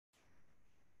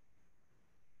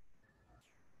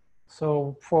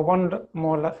So for one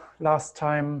more last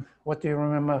time, what do you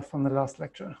remember from the last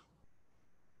lecture?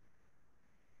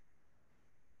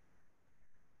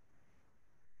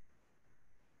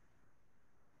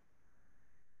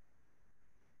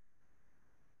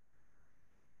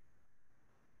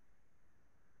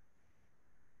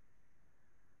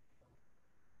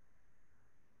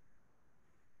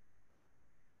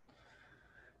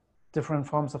 Different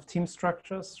forms of team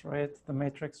structures, right? The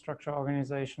matrix structure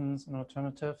organizations and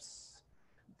alternatives,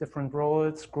 different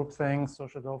roles, group things,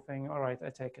 social loafing. All right, I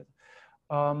take it.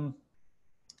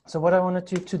 So what I want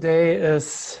to do today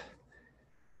is,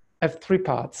 I have three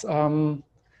parts.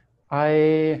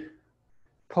 I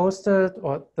posted,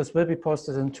 or this will be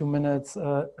posted in 2 minutes,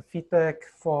 a feedback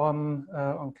form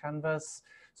on Canvas.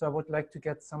 So I would like to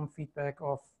get some feedback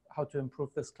of how to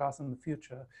improve this class in the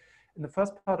future. In the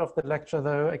first part of the lecture,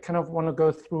 though, I kind of want to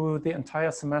go through the entire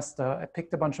semester. I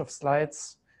picked a bunch of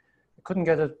slides. I couldn't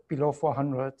get it below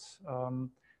 400.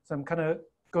 So I'm kind of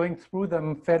going through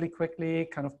them fairly quickly,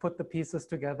 kind of put the pieces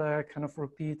together, kind of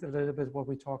repeat a little bit what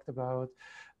we talked about.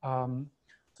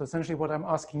 So essentially what I'm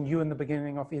asking you in the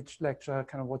beginning of each lecture,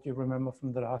 kind of what you remember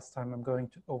from the last time. I'm going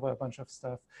over a bunch of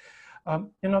stuff.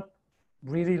 You're not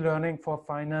really learning for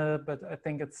final, but I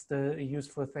think it's still a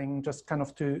useful thing just kind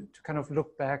of to kind of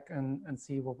look back and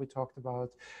see what we talked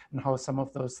about and how some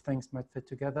of those things might fit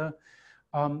together.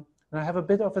 And I have a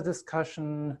bit of a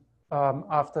discussion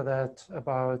after that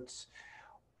about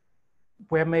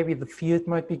where maybe the field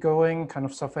might be going, kind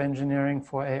of software engineering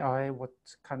for AI, what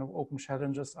kind of open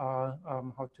challenges are,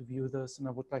 how to view this, and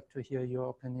I would like to hear your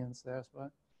opinions there as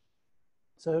well.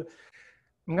 So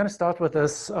I'm going to start with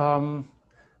this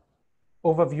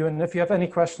overview, and if you have any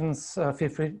questions, feel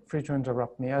free to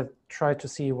interrupt me. I'll try to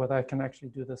see whether I can actually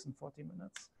do this in 40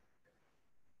 minutes.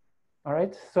 All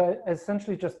right, so I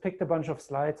essentially just picked a bunch of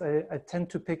slides. I tend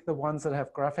to pick the ones that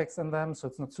have graphics in them, so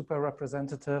it's not super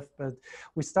representative, but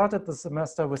we started the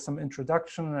semester with some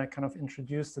introduction, and I kind of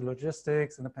introduced the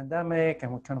logistics and the pandemic,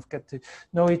 and we kind of get to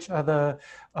know each other.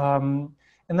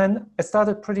 And then I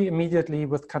started pretty immediately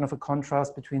with kind of a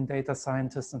contrast between data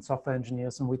scientists and software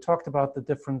engineers. And we talked about the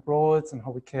different roles and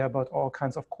how we care about all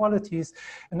kinds of qualities.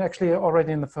 And actually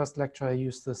already in the first lecture, I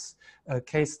used this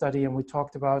case study, and we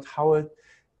talked about how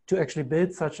to actually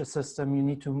build such a system, you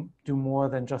need to do more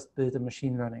than just build a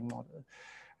machine learning model.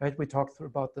 Right? We talked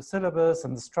about the syllabus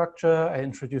and the structure. I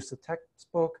introduced a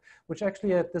textbook, which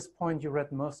actually at this point you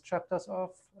read most chapters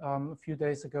of. A few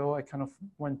days ago, I kind of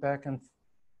went back and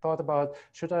thought about,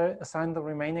 should I assign the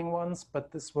remaining ones?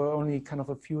 But this were only kind of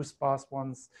a few sparse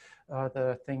ones that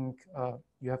I think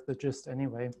you have the gist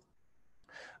anyway.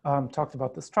 Talked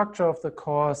about the structure of the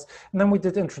course, and then we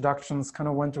did introductions, kind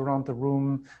of went around the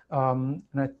room, and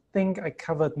I think I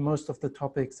covered most of the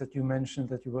topics that you mentioned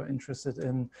that you were interested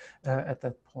in at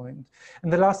that point.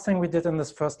 And the last thing we did in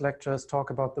this first lecture is talk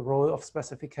about the role of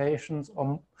specifications,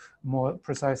 or more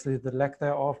precisely the lack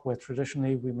thereof, where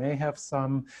traditionally we may have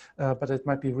some, but it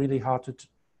might be really hard to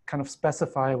kind of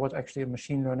specify what actually a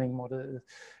machine learning model is.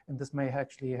 And this may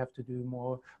actually have to do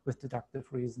more with deductive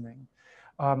reasoning.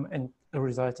 And the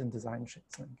result in design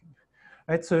shapes linking.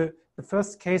 Right, so the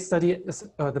first case study is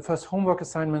the first homework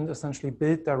assignment essentially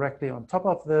built directly on top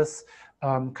of this,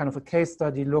 kind of a case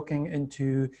study looking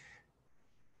into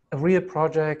a real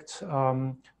project,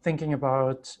 thinking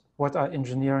about what are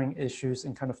engineering issues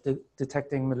in kind of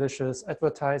detecting malicious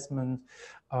advertisement.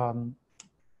 And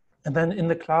then in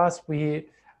the class,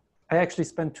 I actually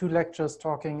spent 2 lectures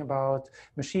talking about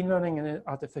machine learning and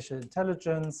artificial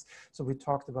intelligence. So we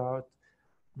talked about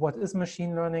what is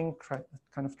machine learning,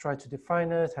 kind of tried to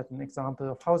define it, had an example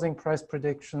of housing price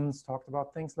predictions, talked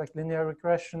about things like linear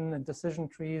regression and decision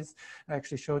trees. I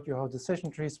actually showed you how decision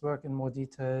trees work in more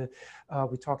detail.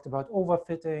 We talked about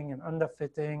overfitting and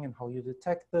underfitting and how you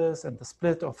detect this, and the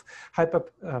split of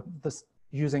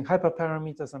using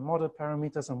hyperparameters and model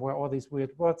parameters and where all these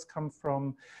weird words come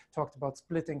from. Talked about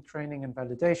splitting training and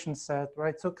validation set,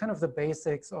 right? So kind of the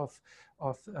basics of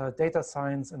data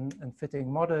science and fitting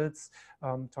models.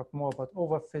 Talked more about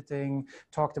overfitting,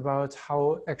 talked about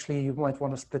how actually you might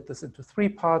want to split this into 3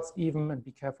 parts even, and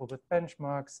be careful with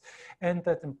benchmarks, and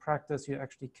that in practice you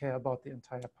actually care about the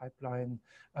entire pipeline,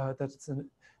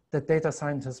 that data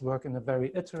scientists work in a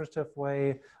very iterative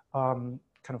way,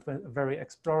 kind of a very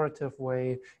explorative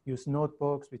way, use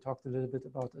notebooks. We talked a little bit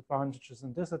about advantages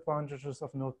and disadvantages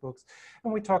of notebooks.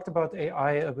 And we talked about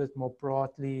AI a bit more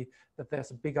broadly, that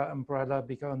there's a bigger umbrella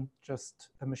beyond just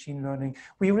a machine learning.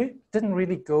 We didn't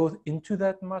really go into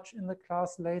that much in the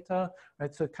class later,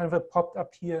 right? So it kind of popped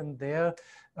up here and there.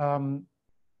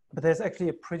 But there's actually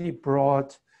a pretty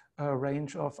broad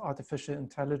range of artificial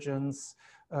intelligence,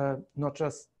 not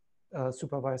just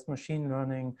supervised machine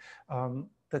learning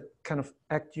that kind of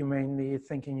act humanely,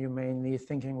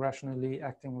 thinking rationally,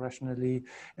 acting rationally,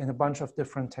 and a bunch of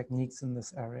different techniques in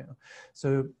this area.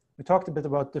 So we talked a bit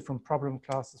about different problem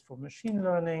classes for machine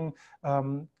learning,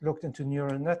 looked into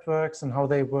neural networks and how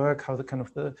they work, how the kind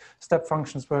of the step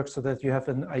functions work, so that you have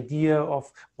an idea of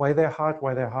why they're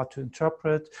hard to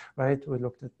interpret, right? We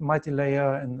looked at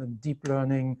multi-layer and deep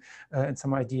learning and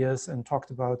some ideas, and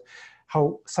talked about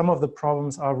how some of the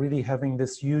problems are really having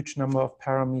this huge number of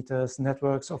parameters,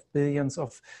 networks of billions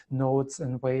of nodes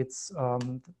and weights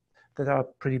that are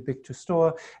pretty big to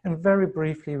store. And very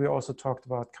briefly, we also talked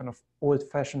about kind of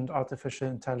old-fashioned artificial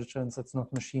intelligence that's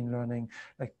not machine learning,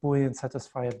 like Boolean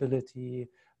satisfiability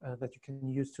that you can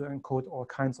use to encode all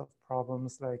kinds of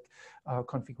problems like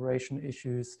configuration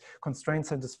issues, constraint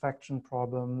satisfaction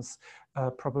problems,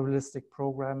 probabilistic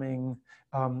programming,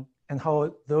 and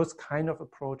how those kind of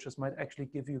approaches might actually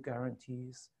give you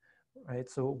guarantees, right?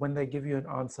 So when they give you an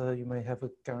answer, you may have a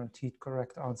guaranteed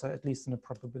correct answer, at least in a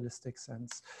probabilistic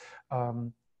sense.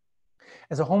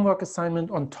 As a homework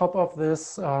assignment on top of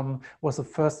this was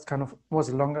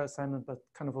a longer assignment, but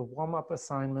kind of a warm-up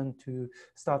assignment to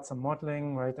start some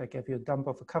modeling, right? I gave you a dump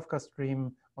of a Kafka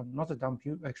stream, or not a dump,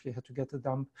 you actually had to get a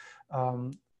dump,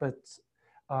 but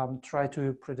try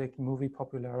to predict movie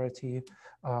popularity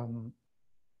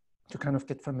to kind of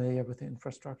get familiar with the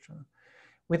infrastructure.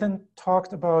 We then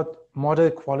talked about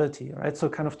model quality, right? So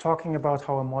kind of talking about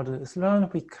how a model is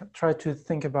learned, we try to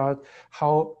think about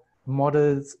how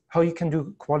you can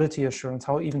do quality assurance,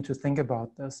 how even to think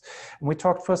about this. And we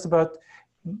talked first about,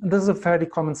 this is a fairly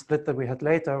common split that we had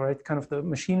later, right? Kind of the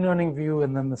machine learning view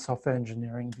and then the software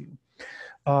engineering view.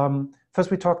 First,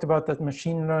 we talked about that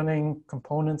machine learning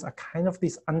components are kind of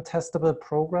these untestable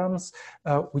programs.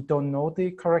 We don't know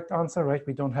the correct answer, right?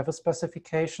 We don't have a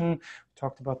specification. We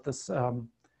talked about this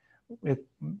with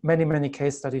many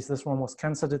case studies. This one was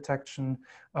cancer detection,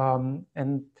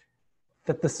 and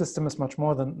that the system is much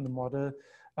more than the model.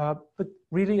 But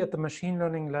really at the machine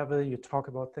learning level, you talk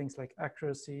about things like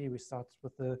accuracy. We start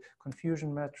with the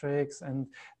confusion metrics, and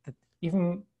that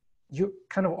even you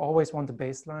kind of always want a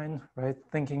baseline, right?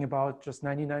 Thinking about just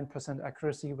 99%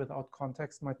 accuracy without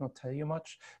context might not tell you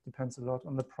much. Depends a lot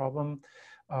on the problem.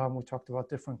 We talked about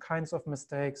different kinds of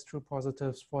mistakes, true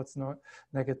positives, false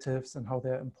negatives, and how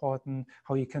they're important,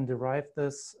 how you can derive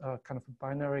this kind of a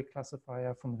binary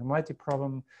classifier from the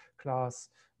multi-problem class,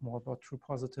 more about true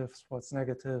positives, false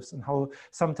negatives, and how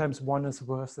sometimes one is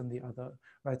worse than the other,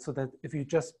 right? So that if you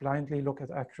just blindly look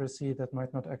at accuracy, that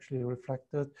might not actually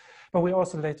reflect it. But we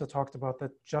also later talked about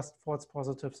that just false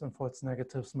positives and false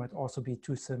negatives might also be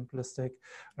too simplistic,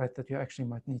 right? That you actually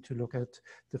might need to look at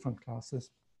different classes.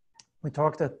 We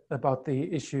talked about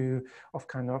the issue of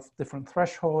kind of different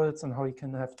thresholds and how you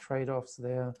can have trade-offs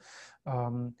there.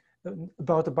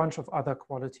 About a bunch of other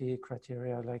quality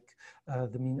criteria like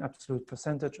the mean absolute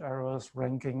percentage errors,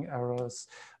 ranking errors,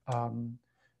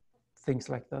 things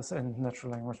like this, and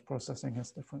natural language processing has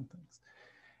different things.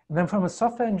 And then from a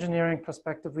software engineering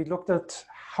perspective, we looked at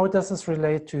how does this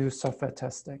relate to software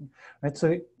testing, right?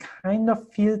 So it kind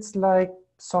of feels like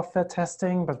software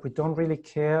testing, but we don't really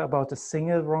care about a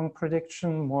single wrong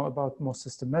prediction, more about more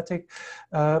systematic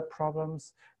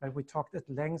problems. Right? We talked at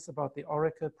length about the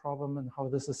Oracle problem and how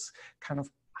this is kind of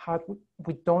hard.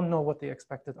 We don't know what the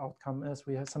expected outcome is.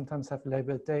 We sometimes have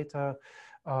labeled data.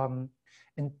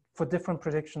 And for different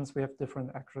predictions, we have different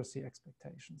accuracy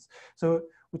expectations. So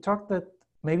we talked that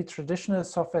maybe traditional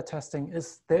software testing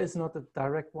there is not a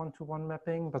direct one-to-one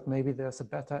mapping, but maybe there's a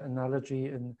better analogy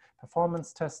in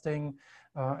performance testing.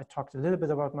 I talked a little bit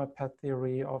about my pet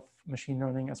theory of machine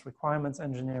learning as requirements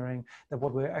engineering, that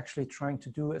what we're actually trying to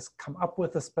do is come up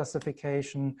with a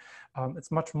specification. It's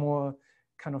much more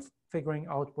kind of figuring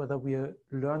out whether we're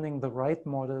learning the right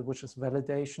model, which is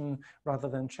validation, rather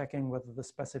than checking whether the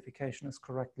specification is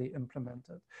correctly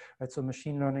implemented. Right? So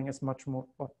machine learning is much more,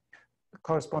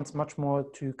 corresponds much more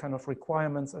to kind of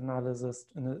requirements analysis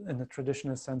in a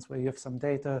traditional sense, where you have some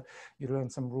data, you learn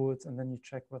some rules, and then you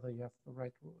check whether you have the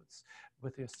right rules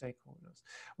with your stakeholders,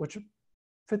 which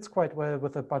fits quite well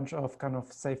with a bunch of kind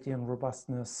of safety and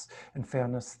robustness and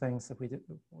fairness things that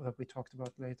we talked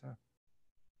about later.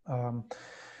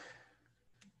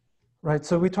 Right,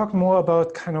 so we talked more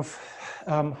about kind of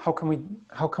how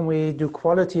can we do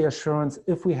quality assurance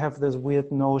if we have this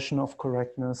weird notion of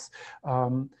correctness.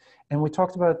 And we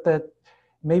talked about that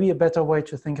maybe a better way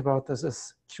to think about this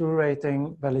is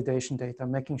curating validation data,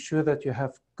 making sure that you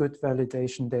have good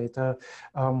validation data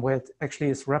where it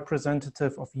actually is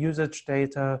representative of usage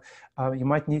data. You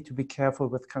might need to be careful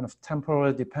with kind of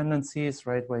temporal dependencies,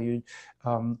 right, where you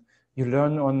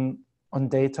learn on on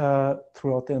data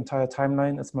throughout the entire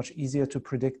timeline. It's much easier to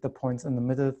predict the points in the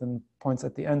middle than points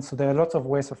at the end. So there are lots of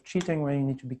ways of cheating where you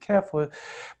need to be careful,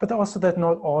 but also that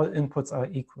not all inputs are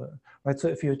equal, right? So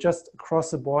if you just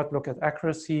across the board look at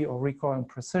accuracy or recall and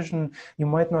precision, you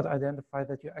might not identify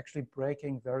that you're actually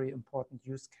breaking very important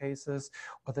use cases,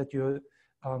 or that you're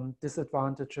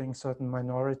disadvantaging certain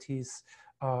minorities.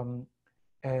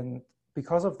 And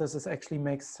because of this, it actually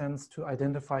makes sense to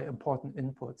identify important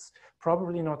inputs.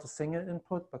 Probably not a single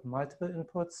input, but multiple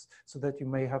inputs, so that you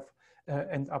may have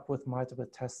end up with multiple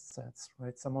test sets,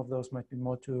 right? Some of those might be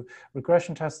more to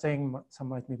regression testing, some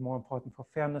might be more important for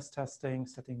fairness testing,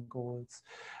 setting goals,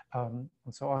 and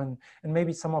so on. And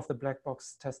maybe some of the black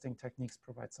box testing techniques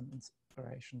provide some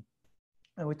inspiration.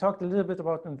 And we talked a little bit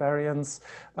about invariance,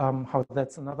 how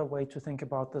that's another way to think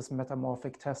about this.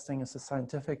 Metamorphic testing is a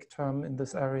scientific term in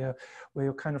this area, where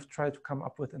you kind of try to come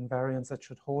up with invariants that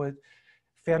should hold.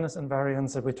 Fairness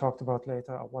invariants that we talked about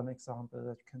later are one example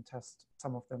that you can test.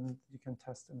 Some of them you can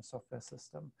test in a software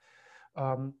system.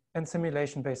 And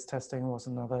simulation-based testing was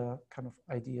another kind of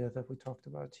idea that we talked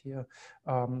about here.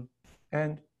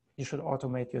 And you should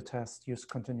automate your test, use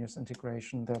continuous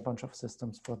integration. There are a bunch of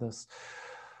systems for this.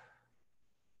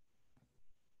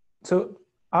 So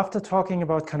after talking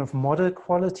about kind of model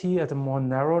quality at a more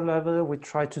narrow level, we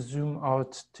try to zoom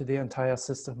out to the entire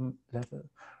system level,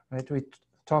 right? We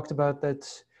talked about that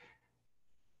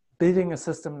building a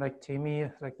system like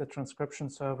TEMI, like the transcription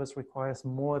service, requires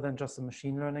more than just a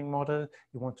machine learning model.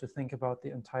 You want to think about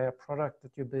the entire product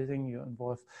that you're building. You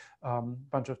involve a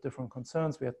bunch of different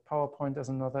concerns. We had PowerPoint as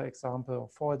another example,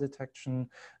 of fall detection,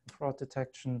 fraud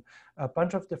detection, a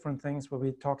bunch of different things where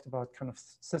we talked about kind of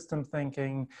system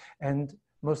thinking, and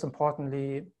most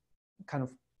importantly, kind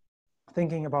of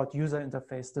thinking about user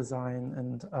interface design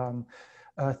and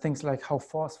things like how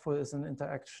forceful is an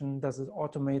interaction? Does it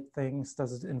automate things?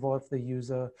 Does it involve the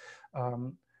user?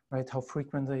 Right? How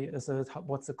frequently is it?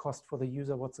 What's the cost for the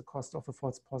user? What's the cost of a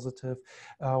false positive?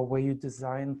 Where you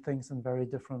design things in very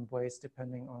different ways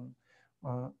depending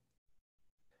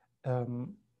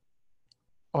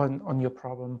on your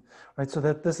problem, right? So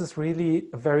that this is really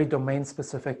a very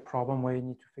domain-specific problem where you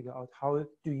need to figure out how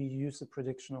do you use the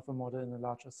prediction of a model in a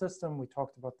larger system. We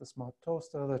talked about the smart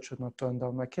toaster that should not burn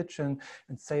down my kitchen,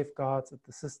 and safeguards at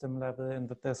the system level, and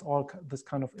that there's all this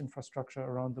kind of infrastructure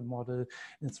around the model.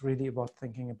 And it's really about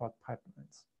thinking about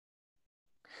pipelines.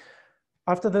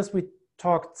 After this, we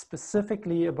talked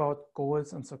specifically about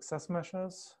goals and success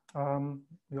measures.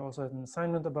 We also had an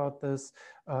assignment about this,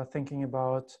 thinking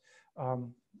about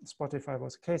Spotify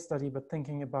was a case study, but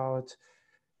thinking about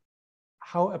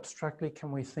how abstractly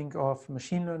can we think of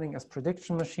machine learning as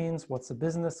prediction machines? What's the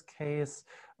business case?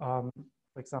 For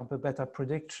example, better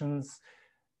predictions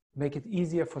make it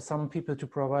easier for some people to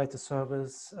provide a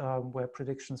service where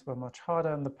predictions were much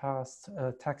harder in the past.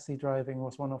 Taxi driving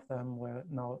was one of them, where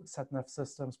now sat-nav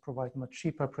systems provide much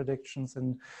cheaper predictions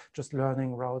and just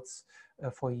learning routes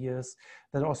for years.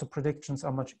 That also predictions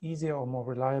are much easier or more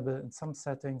reliable in some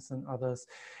settings than others.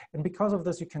 And because of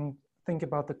this, you can think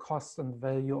about the cost and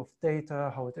value of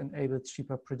data, how it enables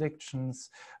cheaper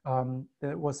predictions.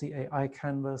 There was the AI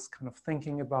canvas kind of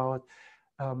thinking about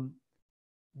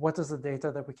what is the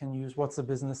data that we can use? What's the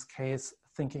business case?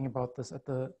 Thinking about this at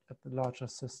the larger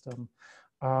system,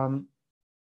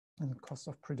 and the cost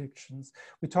of predictions.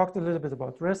 We talked a little bit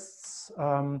about risks,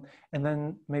 and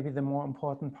then maybe the more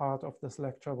important part of this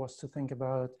lecture was to think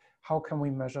about how can we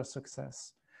measure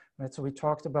success. Right, so we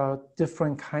talked about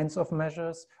different kinds of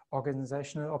measures,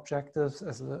 organizational objectives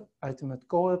as the ultimate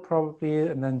goal probably,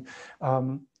 and then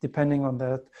depending on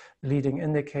that, leading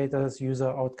indicators, user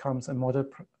outcomes, and model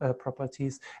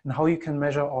properties, and how you can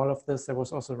measure all of this. There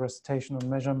was also recitation on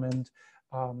measurement.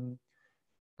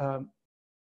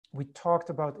 We talked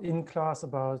about in class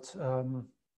about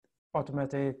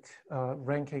automatic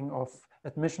ranking of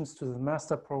admissions to the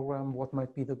master program, what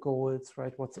might be the goals,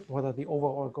 right? What are the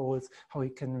overall goals? How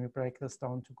can we break this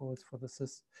down to goals for the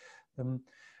system?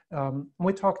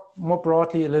 We talked more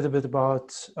broadly a little bit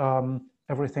about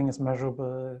everything is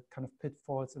measurable, kind of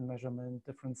pitfalls in measurement,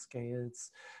 different scales,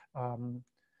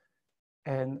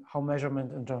 and how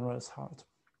measurement in general is hard.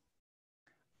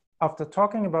 After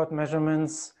talking about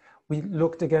measurements, we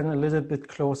looked again a little bit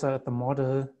closer at the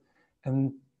model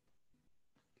and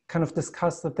kind of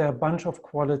discussed that there are a bunch of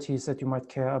qualities that you might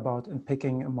care about in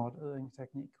picking a modeling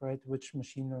technique, right? Which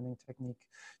machine learning technique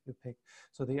you pick.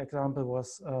 So the example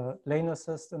was lane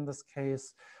assist in this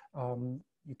case.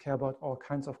 You care about all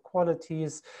kinds of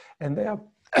qualities, and there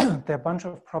are a bunch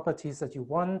of properties that you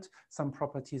want. Some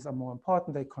properties are more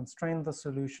important, they constrain the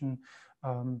solution.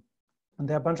 And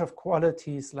there are a bunch of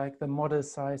qualities like the model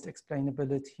size,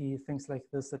 explainability, things like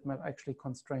this that might actually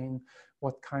constrain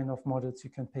what kind of models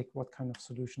you can pick, what kind of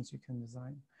solutions you can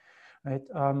design, right?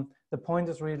 The point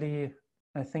is really,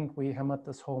 I think we hammered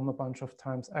this home a bunch of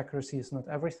times, accuracy is not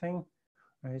everything,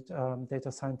 right?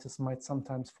 Data scientists might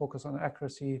sometimes focus on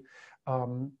accuracy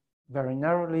very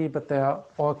narrowly, but there are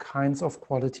all kinds of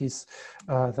qualities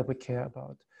that we care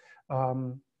about.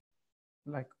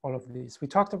 Like all of these. We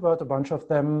talked about a bunch of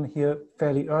them here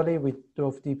fairly early. We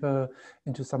dove deeper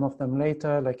into some of them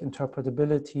later, like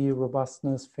interpretability,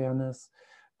 robustness, fairness,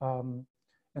 and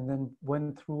then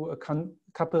went through a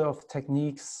couple of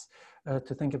techniques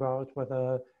to think about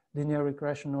whether linear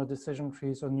regression or decision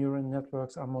trees or neural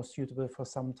networks are more suitable for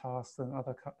some tasks than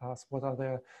other tasks. What are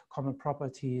their common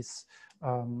properties?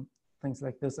 Things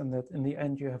like this, and that in the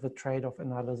end you have a trade-off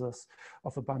analysis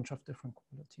of a bunch of different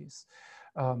qualities.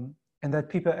 And that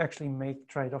people actually make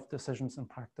trade-off decisions in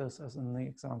practice, as in the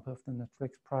example of the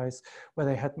Netflix prize, where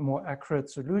they had more accurate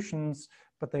solutions,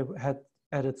 but they had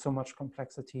added so much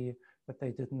complexity that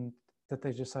they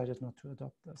decided not to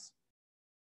adopt this.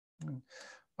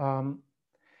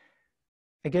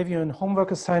 I gave you a homework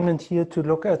assignment here to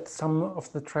look at some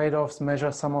of the trade-offs,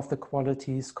 measure some of the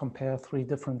qualities, compare 3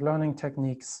 different learning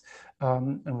techniques,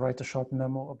 and write a short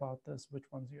memo about this, which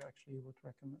ones you actually would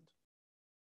recommend.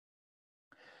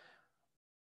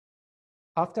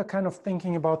 After kind of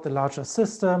thinking about the larger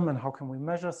system and how can we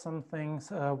measure some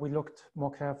things, we looked more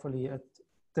carefully at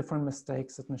different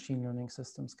mistakes that machine learning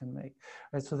systems can make.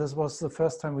 Right, so this was the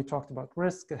first time we talked about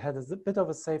risk. It had a bit of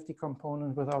a safety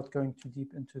component without going too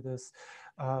deep into this.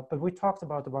 But we talked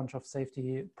about a bunch of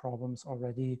safety problems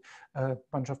already. A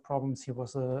bunch of problems. Here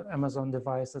was an Amazon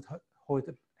device that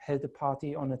held a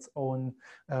party on its own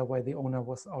while the owner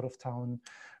was out of town.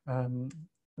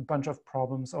 A bunch of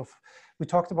problems we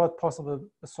talked about possible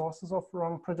sources of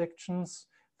wrong predictions,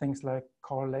 things like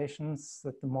correlations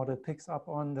that the model picks up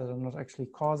on that are not actually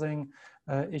causing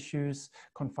issues,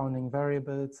 confounding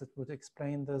variables that would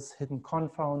explain this, hidden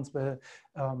confounds where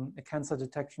a cancer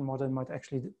detection model might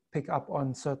actually pick up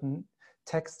on certain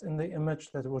text in the image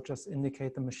that would just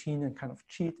indicate the machine and kind of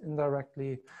cheat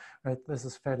indirectly, right? This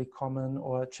is fairly common,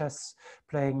 or a chess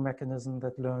playing mechanism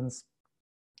that learns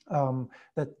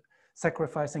that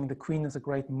sacrificing the queen is a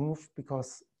great move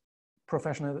because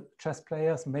professional chess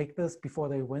players make this before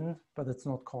they win, but it's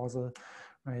not causal,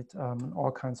 right?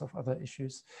 All kinds of other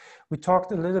issues. We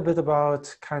talked a little bit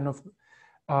about kind of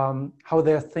how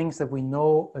there are things that we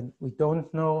know and we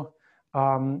don't know,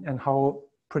 and how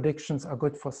predictions are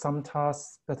good for some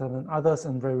tasks, better than others,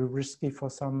 and very risky for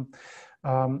some.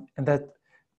 And that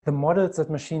the models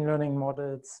that machine learning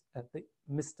models, the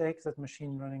mistakes that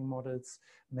machine learning models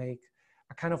make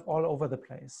are kind of all over the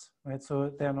place, right?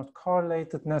 So they're not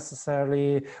correlated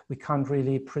necessarily. We can't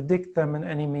really predict them in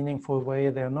any meaningful way.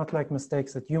 They're not like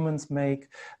mistakes that humans make.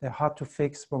 They're hard to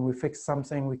fix. When we fix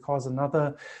something, we cause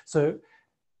another. So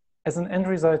as an end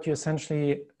result, you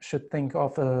essentially should think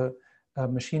of a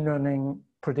machine learning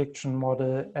prediction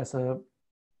model as a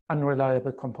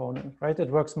unreliable component, right? It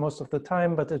works most of the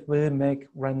time, but it will make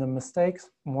random mistakes,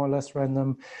 more or less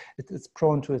random. It's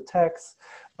prone to attacks.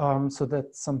 So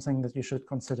that's something that you should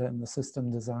consider in the system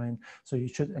design. So you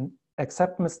should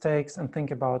accept mistakes and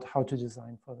think about how to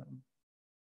design for them.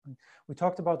 We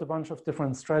talked about a bunch of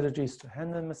different strategies to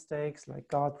handle mistakes, like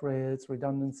guardrails,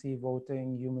 redundancy,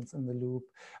 voting, humans in the loop,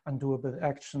 undoable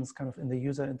actions kind of in the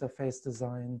user interface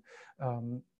design,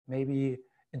 maybe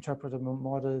interpretable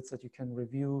models that you can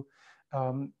review.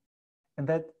 And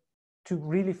that to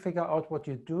really figure out what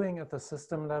you're doing at the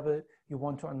system level, you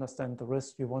want to understand the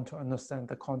risk, you want to understand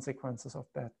the consequences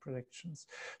of bad predictions.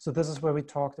 So this is where we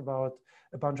talked about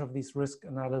a bunch of these risk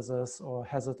analysis or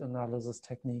hazard analysis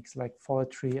techniques like fault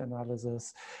tree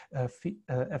analysis,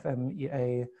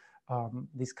 FMEA,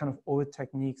 these kind of old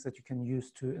techniques that you can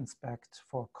use to inspect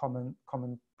for common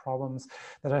problems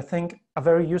that I think are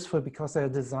very useful because they're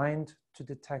designed to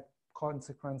detect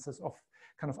consequences of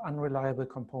kind of unreliable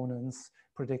components,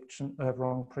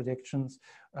 wrong predictions.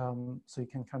 So you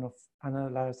can kind of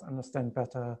analyze, understand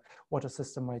better what a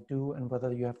system might do and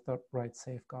whether you have the right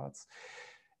safeguards.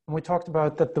 And we talked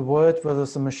about that the world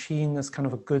versus the machine is kind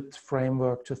of a good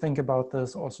framework to think about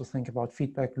this, also think about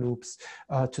feedback loops,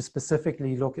 to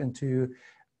specifically look into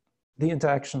the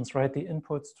interactions, right? The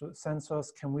inputs to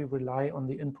sensors, can we rely on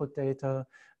the input data?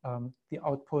 The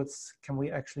outputs, can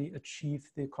we actually achieve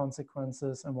the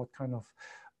consequences, and what kind of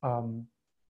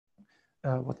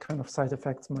side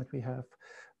effects might we have?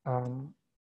 All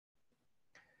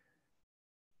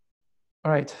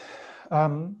right.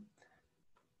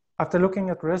 After looking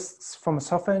at risks from a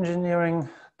software engineering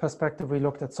perspective, we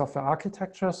looked at software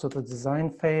architecture, so the design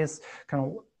phase, kind of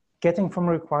getting from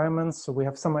requirements. So we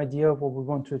have some idea of what we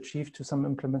want to achieve to some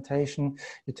implementation.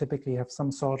 You typically have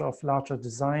some sort of larger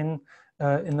design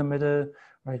in the middle,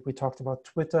 right? We talked about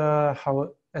Twitter,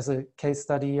 how as a case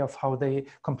study of how they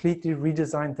completely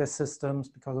redesigned their systems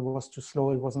because it was too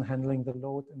slow, it wasn't handling the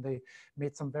load, and they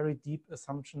made some very deep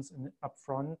assumptions up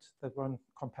front that weren't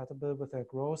compatible with their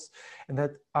growth. And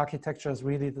that architecture is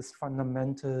really this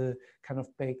fundamental kind of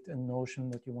baked in notion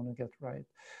that you want to get right.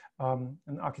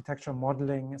 And architecture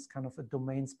modeling is kind of a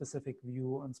domain-specific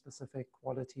view on specific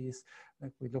qualities.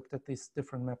 Like we looked at these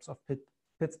different maps of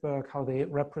Pittsburgh, how they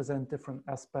represent different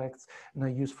aspects and are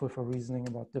useful for reasoning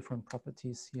about different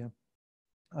properties here.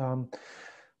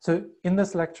 So in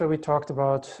this lecture, we talked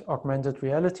about augmented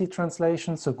reality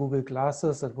translation, so Google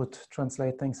Glasses that would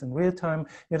translate things in real time.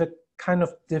 We had a kind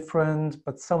of different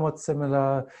but somewhat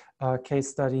similar case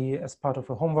study as part of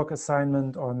a homework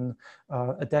assignment on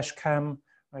a dash cam,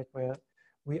 right, where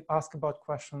we ask about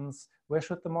questions, where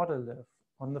should the model live?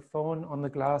 On the phone, on the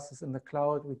glasses, in the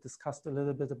cloud. We discussed a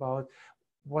little bit about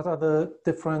what are the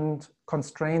different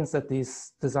constraints that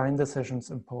these design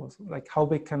decisions impose? Like how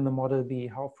big can the model be?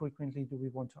 How frequently do we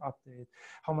want to update?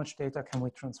 How much data can we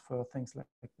transfer? Things like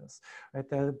this, right?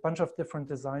 There are a bunch of different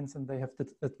designs and they have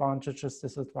advantages,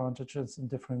 disadvantages in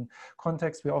different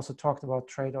contexts. We also talked about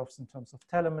trade-offs in terms of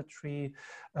telemetry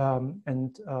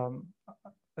and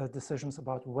decisions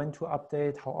about when to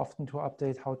update, how often to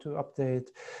update, how to update.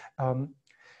 And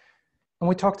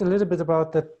we talked a little bit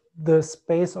about that the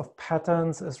space of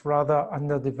patterns is rather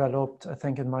underdeveloped, I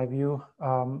think, in my view.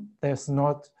 There's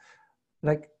not,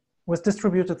 like with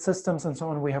distributed systems and so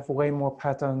on, we have way more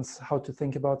patterns, how to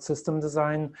think about system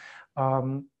design.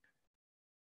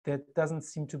 There doesn't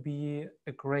seem to be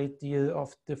a great deal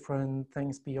of different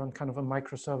things beyond kind of a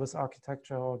microservice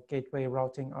architecture or gateway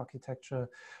routing architecture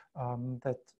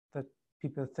that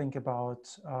people think about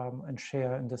and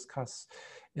share and discuss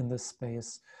in this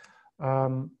space.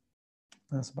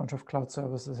 There's a bunch of cloud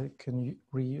services that you can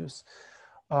reuse.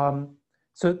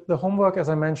 So the homework, as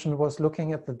I mentioned, was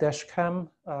looking at the dash cam,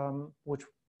 which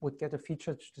would get a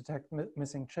feature to detect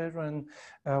missing children,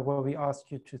 where we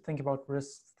asked you to think about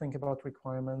risks, think about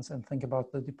requirements, and think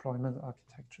about the deployment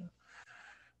architecture.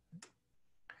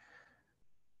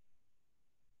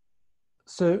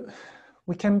 So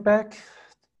we came back,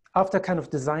 after kind of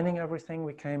designing everything,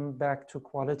 we came back to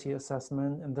quality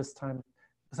assessment, and this time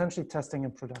essentially testing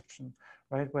in production,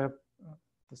 right? Where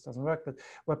this doesn't work, but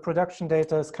where production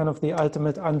data is kind of the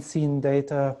ultimate unseen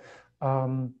data,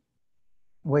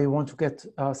 where you want to get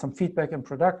some feedback in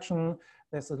production.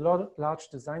 There's a large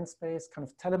design space. Kind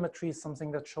of telemetry is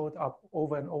something that showed up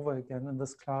over and over again in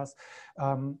this class.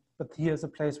 But here's a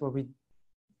place where we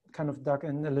kind of dug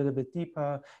in a little bit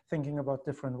deeper, thinking about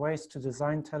different ways to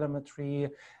design telemetry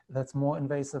that's more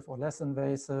invasive or less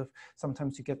invasive.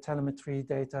 Sometimes you get telemetry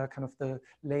data, kind of the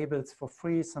labels for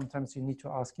free. Sometimes you need to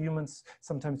ask humans.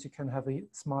 Sometimes you can have a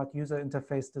smart user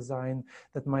interface design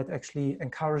that might actually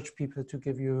encourage people to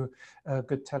give you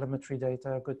good telemetry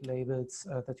data, good labels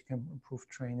that you can improve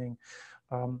training.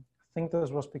 I think this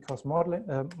was because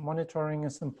monitoring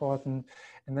is important,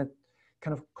 and that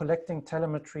kind of collecting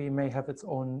telemetry may have its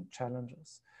own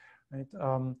challenges, right?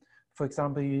 For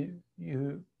example,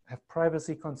 you have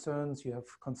privacy concerns, you have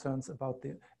concerns about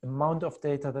the amount of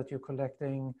data that you're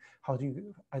collecting. How do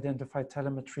you identify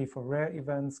telemetry for rare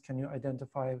events? Can you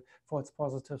identify false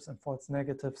positives and false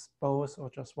negatives, both or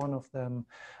just one of them?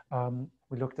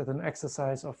 We looked at an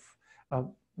exercise of,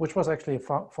 which was actually a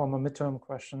former midterm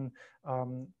question,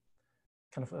 kind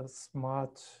of a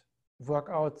smart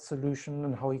workout solution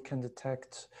and how you can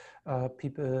detect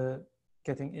people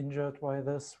getting injured by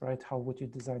this, right? How would you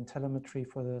design telemetry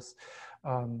for this?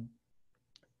 And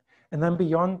then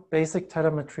beyond basic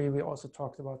telemetry, we also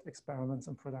talked about experiments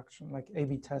in production, like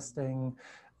A/B testing,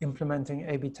 implementing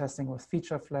A/B testing with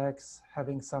feature flags,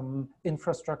 having some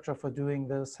infrastructure for doing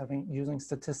this, using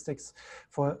statistics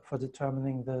for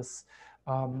determining this.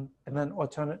 And then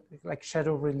alternate, like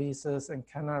shadow releases and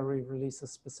canary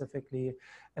releases specifically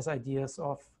as ideas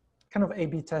of kind of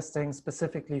A/B testing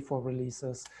specifically for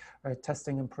releases, right?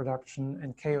 Testing in production,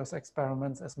 and chaos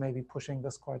experiments as maybe pushing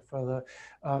this quite further,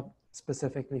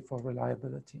 specifically for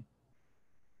reliability.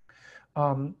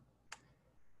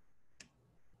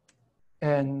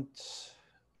 And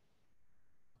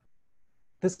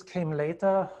this came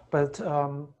later, but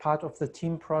part of the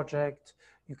team project,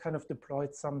 you kind of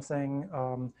deployed something,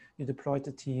 you deployed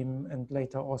a team, and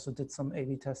later also did some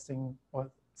A/B testing or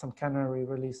some canary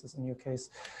releases in your case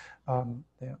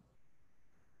there.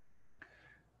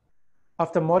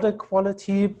 After model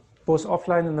quality, both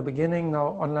offline in the beginning, now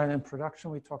online in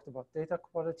production. We talked about data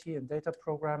quality and data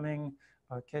programming,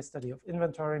 a case study of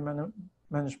inventory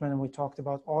management, and we talked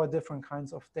about all different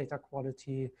kinds of data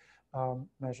quality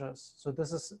measures. So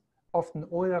this is often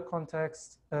older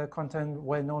content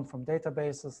well known from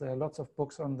databases. There are lots of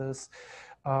books on this.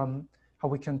 How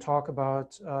we can talk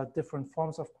about different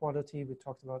forms of quality. We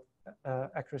talked about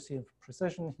accuracy and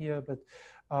precision here, but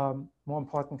more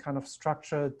important, kind of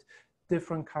structured,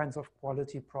 different kinds of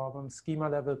quality problems, schema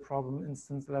level problem,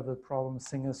 instance level problem,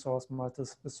 single source,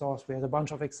 multiple source. We had a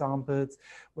bunch of examples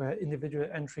where individual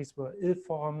entries were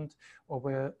ill-formed or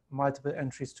where multiple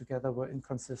entries together were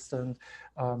inconsistent.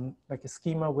 Like a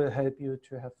schema will help you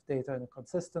to have data in a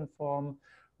consistent form,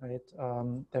 right? There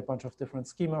are a bunch of different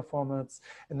schema formats,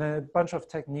 and then a bunch of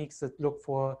techniques that look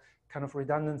for kind of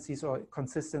redundancies or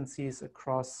consistencies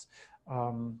across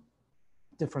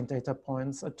different data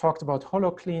points. I talked about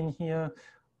HoloClean here,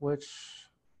 which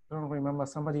I don't remember,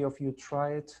 somebody of you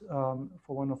tried for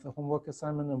one of the homework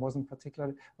assignment and wasn't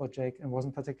particularly, or Jake, and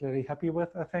wasn't particularly happy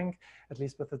with, I think, at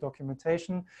least with the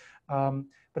documentation.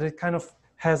 But it kind of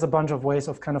has a bunch of ways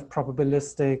of kind of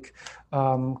probabilistic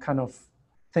kind of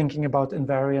thinking about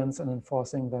invariants and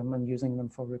enforcing them and using them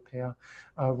for repair.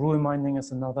 Rule mining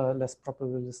is another less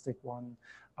probabilistic one.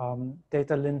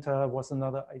 Data linter was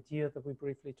another idea that we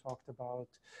briefly talked about.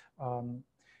 And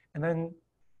then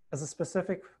as a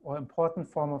specific or important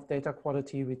form of data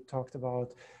quality, we talked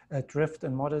about drift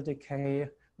and model decay.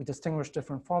 We distinguish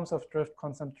different forms of drift,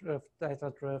 concept drift,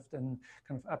 data drift, and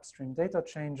kind of upstream data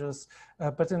changes.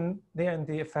 But in the end,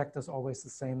 the effect is always the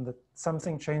same, that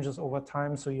something changes over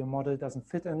time, so your model doesn't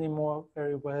fit anymore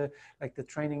very well, like the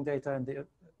training data and the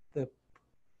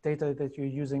data that you're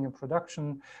using in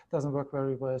production doesn't work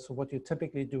very well. So what you're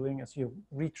typically doing is you're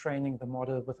retraining the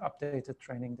model with updated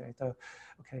training data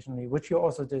occasionally, which you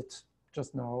also did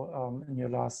just now in your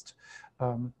last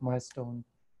milestone.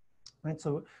 Right,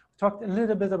 so we talked a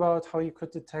little bit about how you could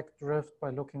detect drift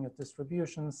by looking at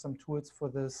distributions, some tools for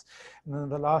this. And then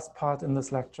the last part in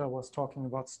this lecture was talking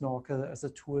about Snorkel as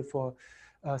a tool for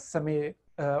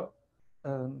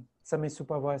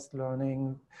semi-supervised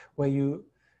learning, where you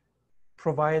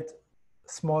provide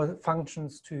small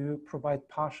functions to provide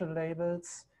partial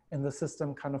labels, and the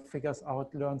system kind of figures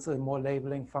out, learns a more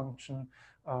labeling function.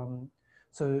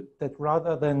 So that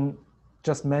rather than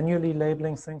just manually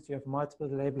labeling things, you have multiple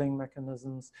labeling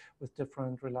mechanisms with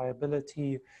different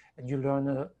reliability, and you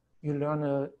learn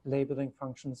a labeling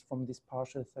functions from these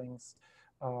partial things,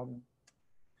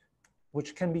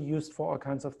 which can be used for all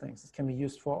kinds of things. It can be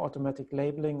used for automatic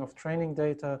labeling of training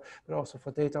data, but also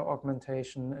for data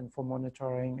augmentation and for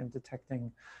monitoring and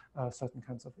detecting certain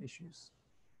kinds of issues.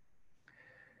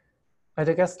 I had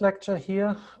a guest lecture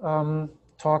here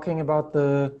talking about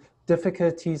the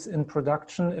difficulties in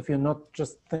production if you're not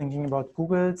just thinking about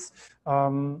Google's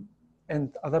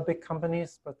and other big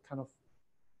companies, but kind of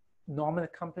normal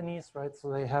companies, right?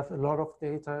 So they have a lot of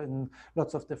data in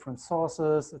lots of different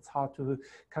sources. It's hard to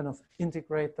kind of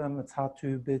integrate them. It's hard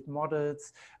to build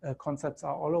models. Concepts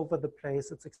are all over the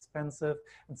place. It's expensive.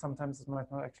 And sometimes it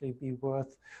might not actually be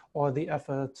worth all the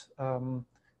effort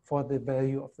for the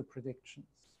value of the predictions.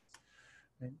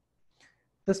 Right?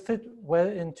 This fit well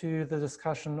into the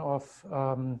discussion of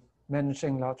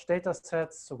managing large data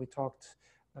sets. So we talked,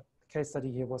 the case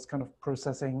study here was kind of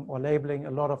processing or labeling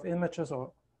a lot of images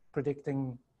or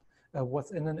predicting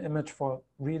what's in an image for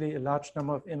really a large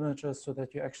number of images, so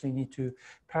that you actually need to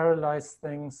parallelize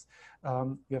things.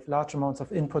 You have large amounts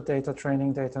of input data,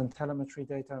 training data, and telemetry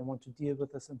data, and want to deal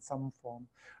with this in some form.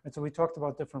 And so we talked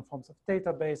about different forms of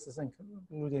databases,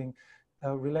 including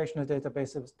relational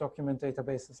databases, document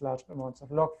databases, large amounts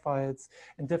of log files,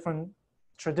 and different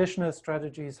traditional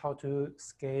strategies how to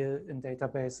scale in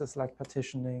databases like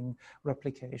partitioning,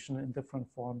 replication in different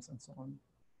forms, and so on.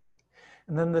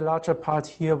 And then the larger part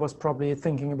here was probably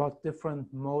thinking about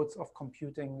different modes of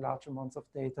computing large amounts of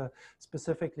data,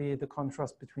 specifically the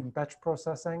contrast between batch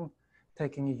processing,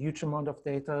 taking a huge amount of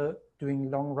data, doing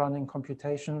long-running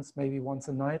computations, maybe once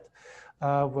a night,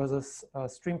 versus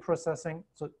stream processing.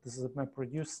 So this is a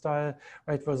MapReduce style,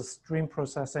 right? Versus stream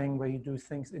processing, where you do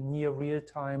things in near real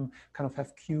time, kind of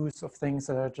have queues of things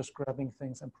that are just grabbing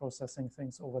things and processing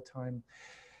things over time.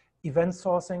 Event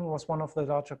sourcing was one of the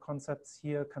larger concepts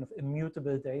here, kind of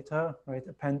immutable data, right?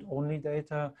 Append-only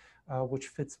data, which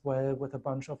fits well with a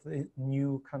bunch of the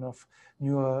new kind of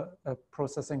newer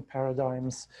processing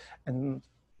paradigms and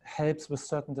helps with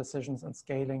certain decisions and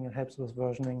scaling, and helps with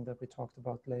versioning that we talked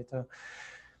about later.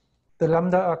 The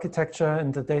Lambda architecture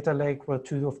and the data lake were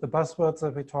two of the buzzwords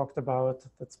that we talked about.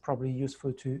 That's probably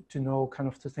useful to know, kind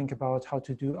of to think about how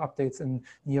to do updates in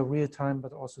near real time,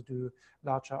 but also do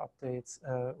larger updates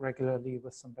regularly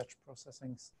with some batch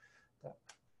processing.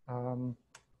 And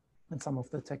some of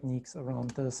the techniques around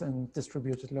this and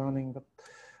distributed learning, but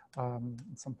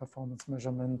some performance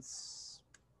measurements,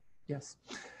 yes.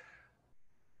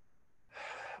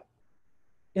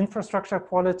 Infrastructure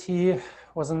quality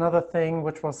was another thing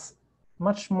which was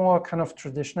much more kind of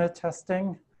traditional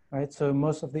testing, right? So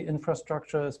most of the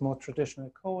infrastructure is more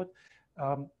traditional code,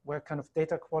 where kind of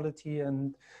data quality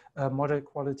and model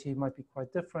quality might be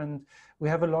quite different. We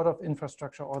have a lot of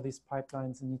infrastructure, all these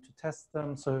pipelines, and need to test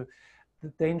them. So the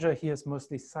danger here is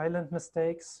mostly silent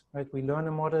mistakes, right? We learn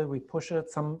a model, we push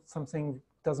it, something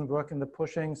doesn't work in the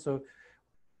pushing. So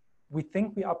we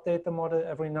think we update the model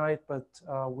every night, but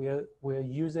we're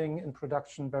using in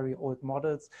production very old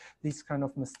models, these kind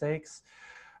of mistakes.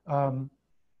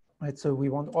 Right, so we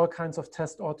want all kinds of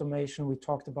test automation. We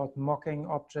talked about mocking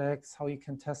objects, how you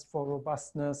can test for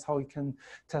robustness, how you can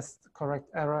test correct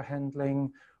error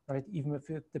handling, right? Even if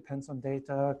it depends on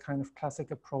data, kind of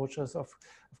classic approaches of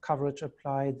coverage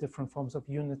applied, different forms of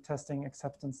unit testing,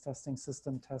 acceptance testing,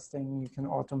 system testing. You can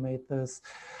automate this.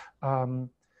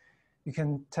 You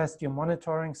can test your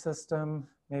monitoring system,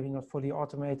 maybe not fully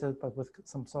automated, but with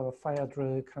some sort of fire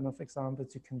drill kind of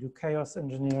examples. You can do chaos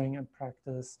engineering in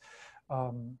practice.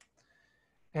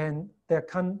 And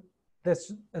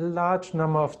there's a large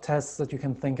number of tests that you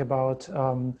can think about.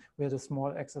 We had a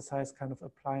small exercise kind of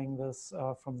applying this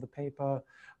from the paper,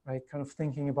 right? Kind of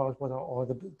thinking about what are all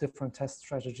the different test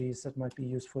strategies that might be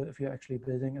useful if you're actually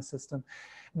building a system.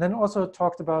 And then also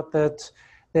talked about that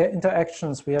their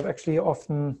interactions. We have actually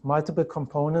often multiple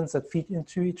components that feed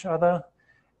into each other.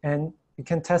 And you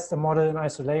can test a model in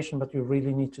isolation, but you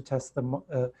really need to test them.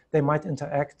 They might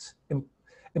interact.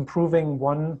 Improving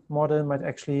one model might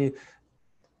actually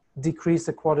decrease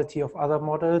the quality of other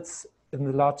models in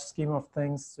the large scheme of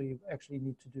things. So you actually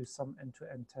need to do some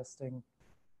end-to-end testing.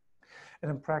 And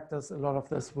in practice, a lot of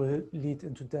this will lead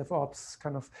into DevOps,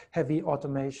 kind of heavy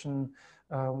automation,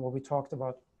 where we talked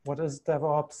about what is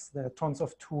DevOps. There are tons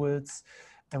of tools,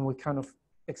 and we kind of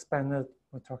expanded.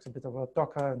 We talked a bit about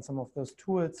Docker and some of those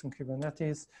tools and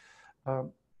Kubernetes. My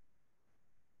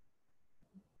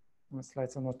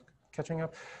slides are not catching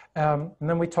up. And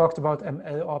then we talked about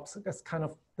MLOps as kind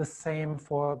of the same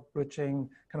for bridging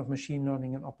kind of machine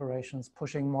learning and operations,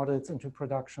 pushing models into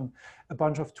production. A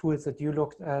bunch of tools that you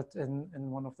looked at in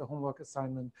one of the homework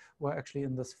assignment were actually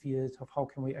in this field of how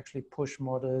can we actually push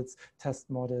models, test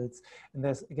models. And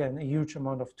there's, again, a huge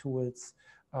amount of tools,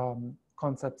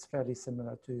 concepts fairly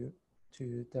similar to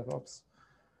DevOps.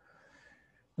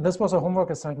 And this was a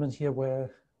homework assignment here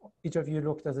where each of you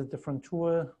looked at a different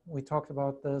tool. We talked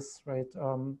about this, right?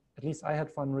 At least I had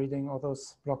fun reading all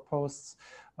those blog posts.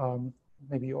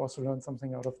 Maybe you also learned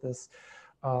something out of this.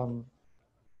 And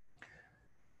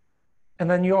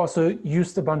then you also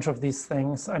used a bunch of these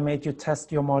things. I made you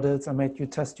test your models. I made you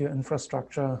test your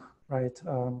infrastructure, right?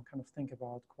 Kind of think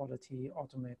about quality,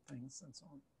 automate things, and so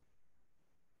on.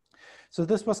 So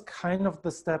this was kind of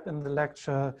the step in the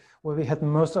lecture where we had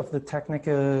most of the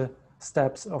technical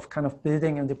steps of kind of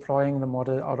building and deploying the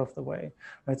model out of the way,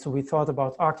 right? So we thought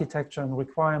about architecture and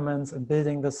requirements and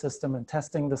building the system and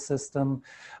testing the system,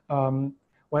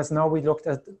 whereas now we looked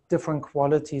at different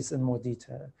qualities in more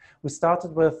detail. We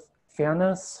started with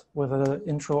fairness, with an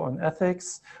intro on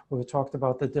ethics, where we talked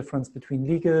about the difference between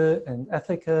legal and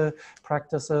ethical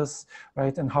practices,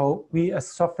 right? And how we as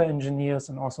software engineers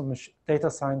and also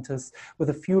data scientists with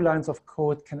a few lines of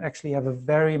code can actually have a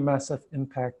very massive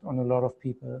impact on a lot of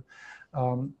people,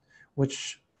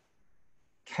 which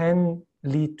can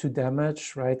lead to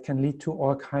damage, right? Can lead to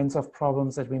all kinds of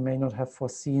problems that we may not have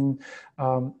foreseen.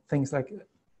 Things like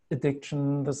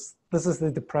addiction. This is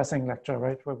the depressing lecture,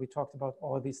 right? Where we talked about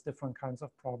all these different kinds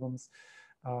of problems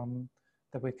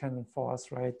that we can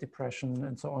enforce, right? Depression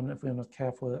and so on, if we're not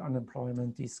careful,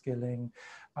 unemployment, de-skilling,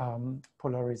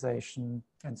 polarization,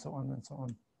 and so on and so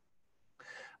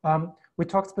on. We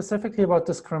talked specifically about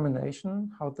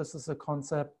discrimination, how this is a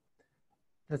concept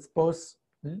that's both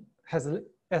has an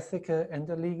ethical and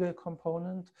a legal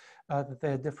component, that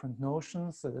there are different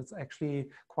notions, that it's actually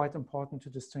quite important to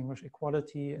distinguish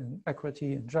equality and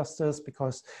equity and justice,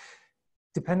 because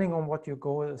depending on what your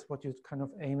goal is, what you're kind of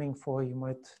aiming for, you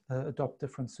might adopt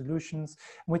different solutions.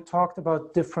 And we talked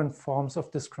about different forms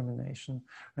of discrimination.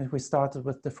 And we started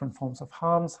with different forms of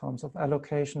harms of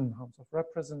allocation, harms of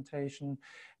representation,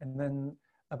 and then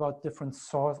about different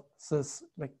sources.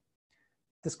 Like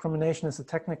discrimination is a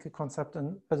technical concept,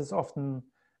 but it's often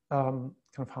kind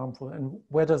of harmful, and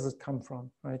where does it come from,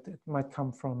 right? It might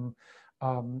come from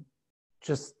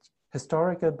just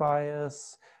historical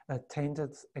bias,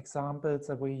 tainted examples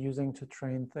that we're using to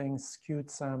train things,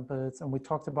 skewed samples, and we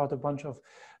talked about a bunch of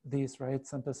these, right?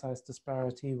 Sample size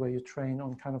disparity, where you train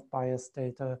on kind of biased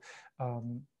data,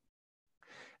 and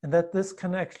that this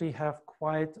can actually have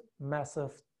quite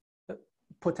massive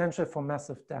potential for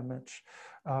massive damage,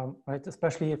 right?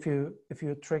 Especially if you're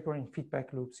triggering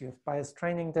feedback loops. You have biased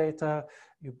training data,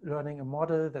 you're learning a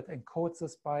model that encodes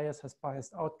this bias, has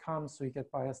biased outcomes, so you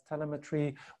get biased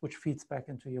telemetry, which feeds back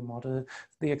into your model.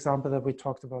 The example that we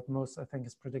talked about most, I think,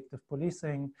 is predictive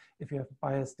policing. If you have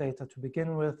biased data to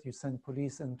begin with, you send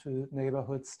police into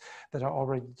neighborhoods that are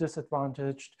already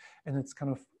disadvantaged, and it's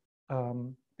kind of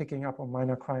picking up on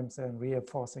minor crimes and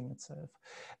reinforcing itself,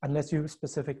 unless you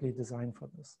specifically design for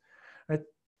this, right?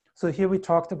 So here we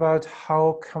talked about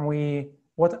how can we,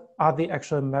 what are the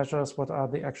actual measures, what are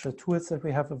the actual tools that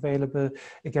we have available,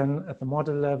 again, at the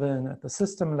model level and at the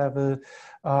system level.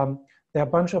 There are a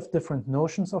bunch of different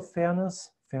notions of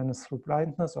fairness through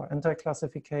blindness or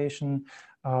anti-classification,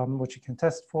 which you can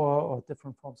test for, or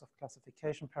different forms of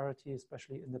classification parity,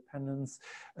 especially independence.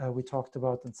 We talked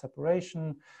about in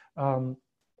separation,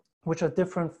 which are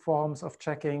different forms of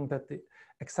checking that the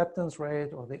acceptance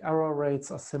rate or the error rates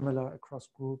are similar across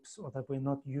groups, or that we're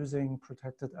not using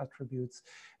protected attributes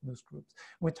in those groups.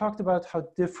 We talked about how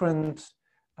different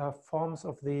forms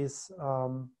of these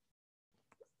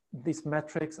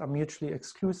metrics are mutually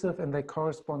exclusive, and they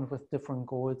correspond with different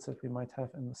goals that we might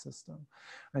have in the system,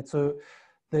 right? So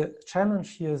the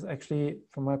challenge here is actually,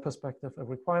 from my perspective, a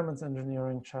requirements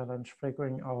engineering challenge,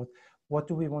 figuring out what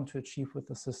do we want to achieve with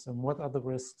the system? What are the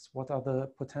risks? What are the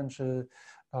potential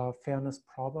fairness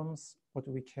problems? What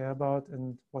do we care about?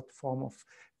 And what form of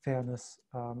fairness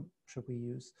should we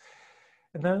use?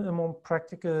 And then in a more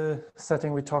practical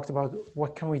setting, we talked about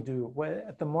what can we do? Well,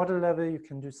 at the model level, you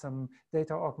can do some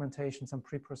data augmentation, some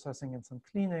pre-processing, and some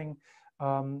cleaning.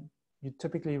 You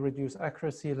typically reduce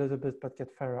accuracy a little bit, but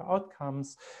get fairer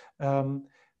outcomes.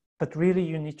 But really,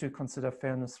 you need to consider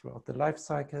fairness throughout the life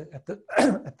cycle, at the,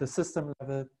 at the system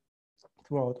level,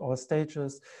 throughout all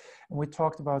stages. And we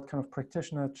talked about kind of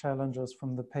practitioner challenges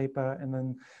from the paper, and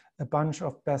then a bunch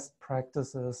of best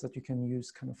practices that you can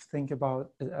use, kind of think about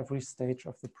at every stage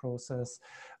of the process.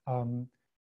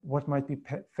 What might be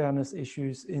fairness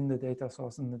issues in the data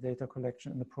source, in the data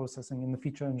collection, in the processing, in the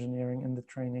feature engineering, in the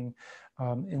training,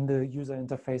 in the user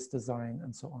interface design,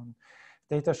 and so on.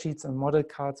 Data sheets and model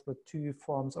cards were two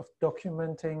forms of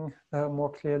documenting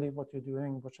more clearly what you're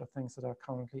doing, which are things that are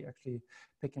currently actually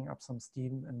picking up some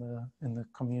steam in the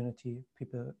community.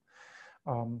 People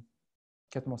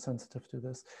get more sensitive to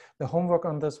this. The homework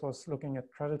on this was looking at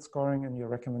credit scoring and your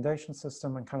recommendation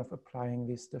system and kind of applying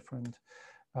these different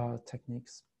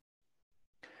techniques.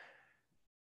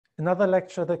 Another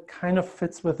lecture that kind of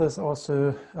fits with this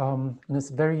also, and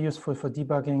is very useful for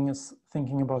debugging, is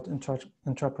thinking about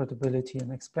interpretability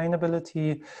and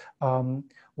explainability,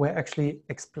 where actually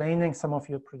explaining some of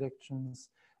your predictions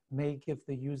may give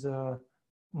the user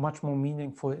much more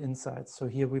meaningful insights. So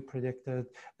here we predicted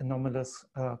anomalous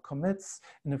commits,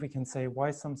 and if we can say why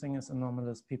something is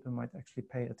anomalous, people might actually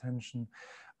pay attention.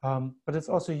 But it's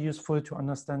also useful to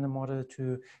understand the model,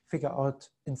 to figure out,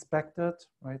 inspect it,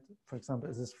 right? For example,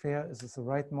 is this fair? Is this the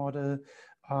right model?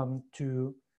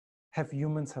 To have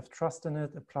humans have trust in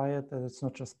it, apply it, that it's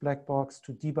not just black box,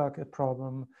 to debug a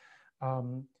problem.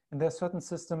 And there are certain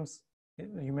systems,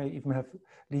 you may even have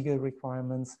legal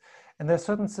requirements, and there are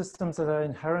certain systems that are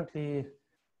inherently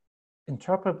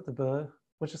interpretable,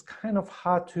 which is kind of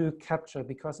hard to capture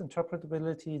because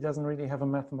interpretability doesn't really have a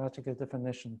mathematical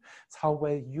definition. It's how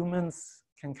well humans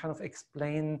can kind of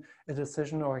explain a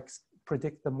decision or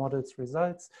predict the model's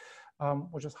results,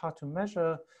 which is hard to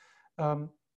measure.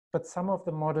 But some of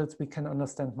the models we can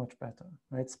understand much better,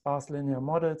 right? Sparse linear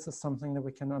models is something that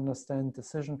we can understand.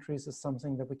 Decision trees is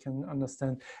something that we can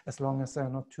understand as long as they're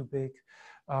not too big.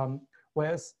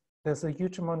 Whereas there's a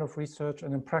huge amount of research,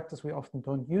 and in practice, we often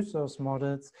don't use those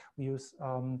models. We use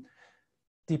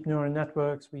deep neural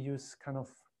networks. We use kind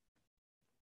of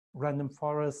random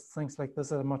forests, things like this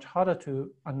that are much harder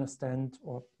to understand,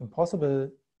 or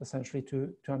impossible essentially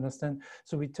to understand.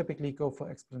 So we typically go for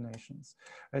explanations,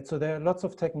 right? So there are lots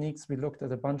of techniques. We looked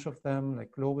at a bunch of them,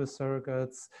 like global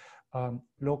surrogates,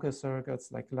 local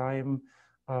surrogates like LIME,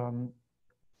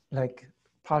 like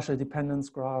partial dependence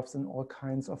graphs in all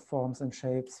kinds of forms and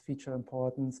shapes, feature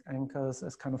importance, anchors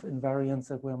as kind of invariants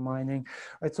that we're mining,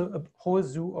 right? So a whole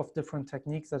zoo of different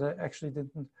techniques that I actually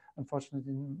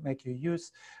unfortunately didn't make you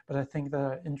use, but I think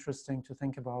they're interesting to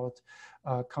think about.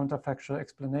 Counterfactual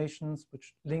explanations,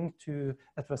 which link to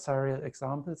adversarial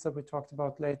examples that we talked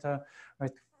about later,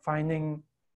 right? Finding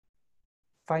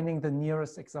the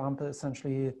nearest example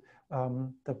essentially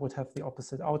that would have the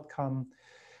opposite outcome.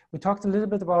 We talked a little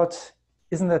bit about,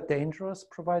 isn't that dangerous,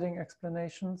 providing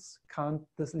explanations? Can't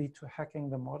this lead to hacking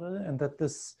the model? And that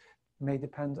this may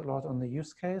depend a lot on the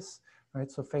use case,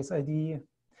 right? So Face ID,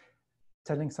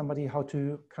 telling somebody how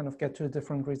to kind of get to a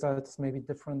different result is maybe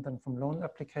different than from loan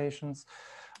applications.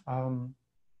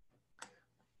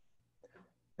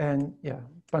 And yeah,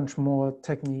 a bunch more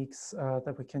techniques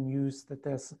that we can use, that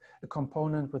there's a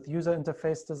component with user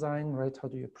interface design, right? How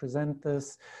do you present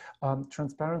this?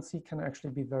 Transparency can actually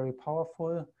be very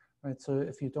powerful, right? So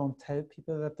if you don't tell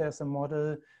people that there's a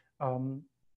model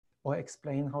or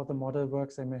explain how the model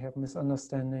works, they may have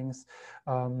misunderstandings.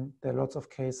 There are lots of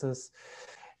cases.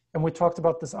 And we talked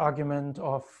about this argument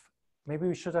of maybe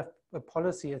we should have a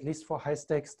policy, at least for high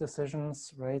stakes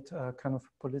decisions, right? Kind of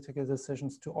political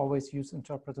decisions, to always use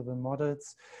interpretable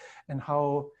models, and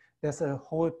how there's a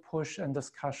whole push and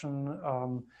discussion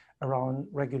around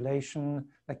regulation.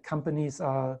 Like companies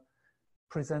are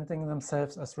presenting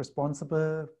themselves as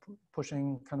responsible,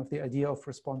 pushing kind of the idea of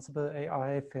responsible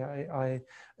AI, fair AI,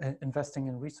 investing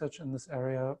in research in this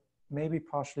area, maybe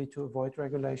partially to avoid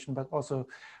regulation, but also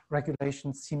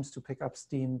regulation seems to pick up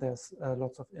steam. There's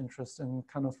lots of interest in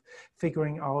kind of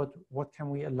figuring out what can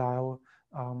we allow,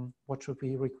 what should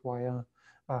we require,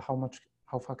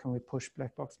 how far can we push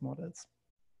black box models.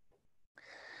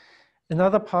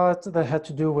 Another part that had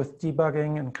to do with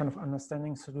debugging and kind of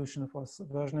understanding solutions was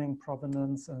versioning,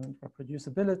 provenance, and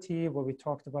reproducibility, where we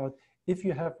talked about if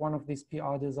you have one of these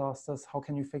PR disasters, how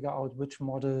can you figure out which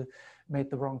model made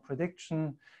the wrong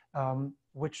prediction,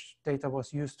 which data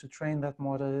was used to train that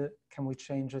model, can we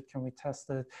change it, can we test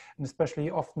it? And especially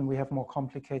often we have more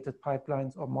complicated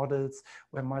pipelines or models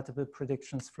where multiple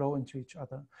predictions flow into each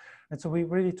other. And so we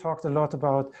really talked a lot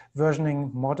about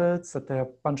versioning models, that there are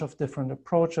a bunch of different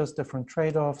approaches, different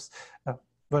trade-offs,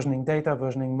 versioning data,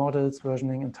 versioning models,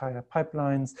 versioning entire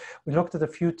pipelines. We looked at a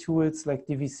few tools like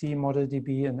DVC,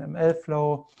 ModelDB, and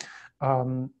MLflow.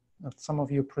 That some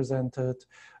of you presented,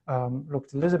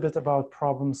 looked a little bit about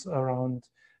problems around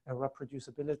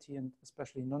reproducibility and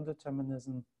especially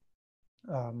non-determinism.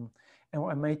 And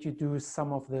I made you do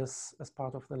some of this as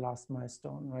part of the last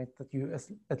milestone, right? That you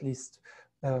at least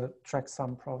track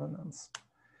some provenance.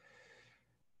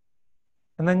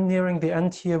 And then nearing the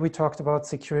end here, we talked about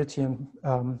security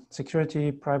and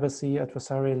security, privacy,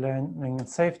 adversarial learning, and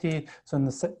safety. So in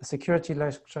the security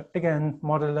lecture, again,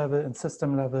 model level and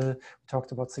system level, we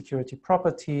talked about security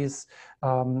properties,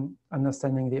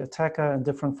 understanding the attacker and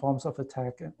different forms of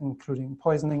attack, including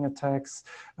poisoning attacks,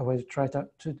 where you try to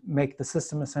make the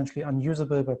system essentially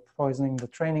unusable by poisoning the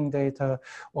training data,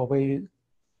 or where you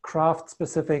craft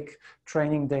specific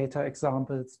training data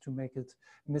examples to make it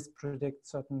mispredict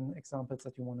certain examples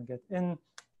that you want to get in.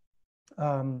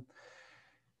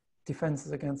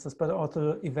 Defenses against this, but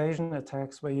also evasion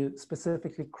attacks where you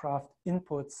specifically craft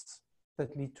inputs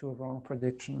that lead to a wrong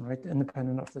prediction, right,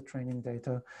 independent of the training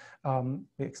data.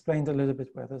 We explained a little bit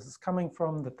where this is coming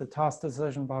from, that the task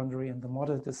decision boundary and the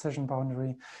model decision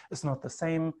boundary is not the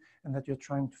same, and that you're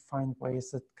trying to find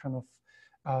ways that kind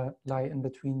of lie in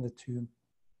between the two.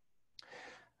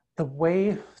 The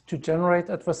way to generate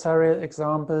adversarial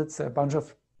examples, there are a bunch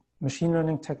of machine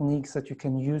learning techniques that you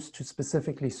can use to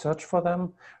specifically search for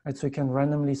them, right? So you can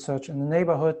randomly search in the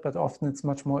neighborhood, but often it's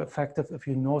much more effective if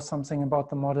you know something about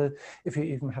the model, if you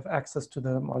even have access to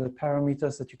the model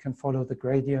parameters, that you can follow the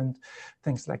gradient,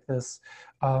 things like this.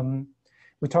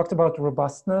 We talked about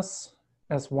robustness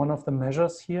as one of the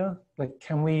measures here. Like,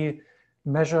 can we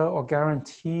measure or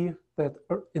guarantee that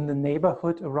in the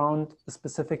neighborhood around a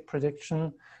specific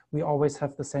prediction, we always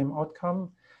have the same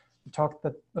outcome? We talked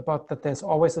about that there's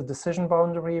always a decision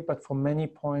boundary, but for many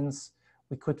points,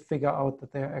 we could figure out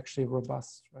that they're actually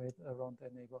robust, right, around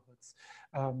their neighborhoods.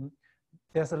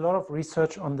 There's a lot of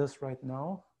research on this right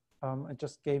now. I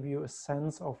just gave you a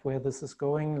sense of where this is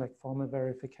going, like formal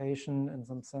verification and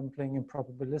some sampling and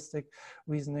probabilistic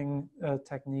reasoning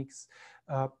techniques.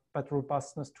 But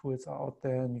robustness tools are out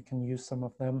there and you can use some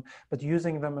of them, but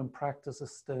using them in practice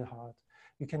is still hard.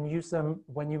 You can use them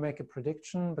when you make a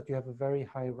prediction, but you have a very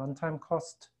high runtime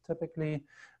cost typically,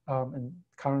 and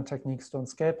current techniques don't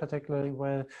scale particularly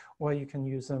well, or you can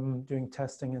use them doing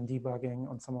testing and debugging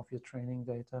on some of your training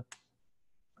data.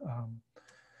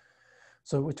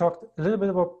 So we talked a little bit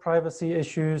about privacy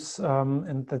issues,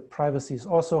 and that privacy is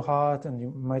also hard, and you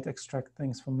might extract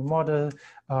things from the model,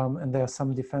 and there are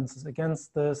some defenses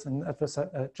against this, and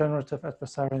generative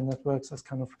adversarial networks as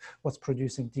kind of what's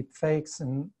producing deep fakes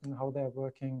and how they're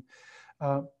working.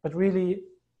 But really,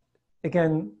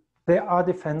 again, there are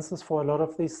defenses for a lot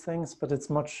of these things, but it's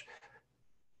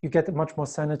you get much more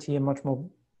sanity and much more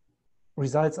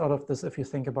results out of this if you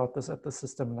think about this at the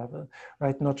system level,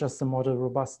 right? Not just the model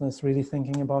robustness, really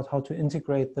thinking about how to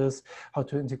integrate this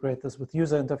with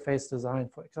user interface design.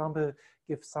 For example,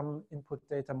 give some input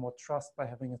data more trust by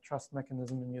having a trust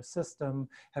mechanism in your system,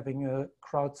 having a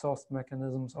crowdsourced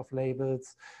mechanisms of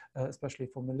labels, especially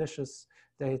for malicious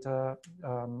data,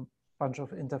 bunch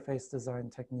of interface design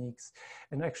techniques,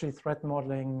 and actually threat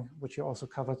modeling, which you also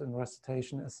covered in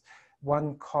recitation, is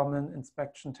one common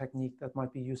inspection technique that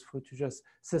might be useful to just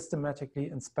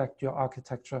systematically inspect your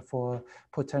architecture for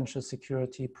potential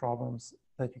security problems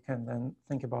that you can then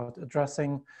think about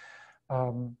addressing.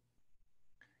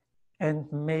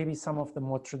 And maybe some of the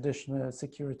more traditional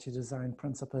security design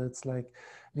principles like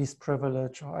least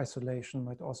privilege or isolation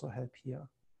might also help here.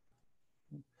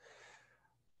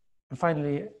 And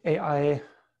finally, AI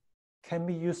can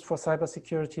be used for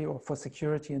cybersecurity or for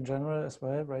security in general as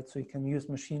well, right? So you can use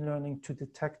machine learning to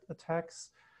detect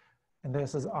attacks. And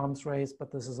there's this arms race,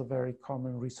 but this is a very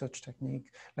common research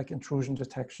technique, like intrusion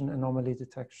detection, anomaly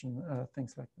detection,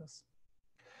 things like this.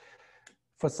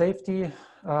 For safety,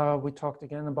 we talked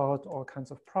again about all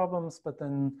kinds of problems, but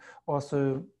then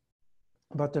also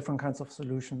about different kinds of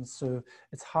solutions. So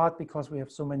it's hard because we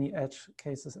have so many edge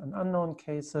cases and unknown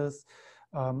cases.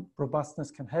 Robustness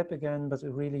can help again, but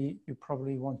you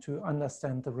probably want to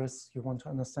understand the risks. You want to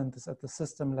understand this at the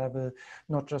system level,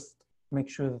 not just make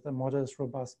sure that the model is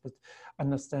robust, but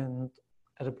understand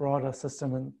at a broader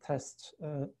system and test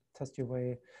your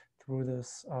way through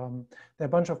this. There are a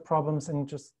bunch of problems and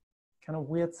just kind of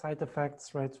weird side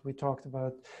effects, right? We talked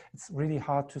about it's really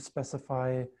hard to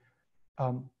specify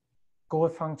goal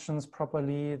functions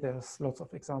properly. There's lots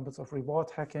of examples of reward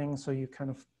hacking, so you kind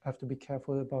of have to be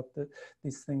careful about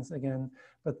these things again.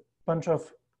 But a bunch of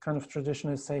kind of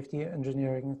traditional safety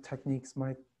engineering techniques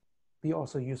might be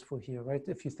also useful here, right?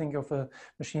 If you think of a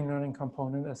machine learning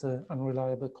component as an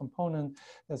unreliable component,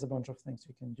 there's a bunch of things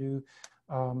you can do.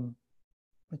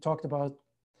 We talked about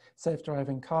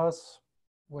self-driving cars,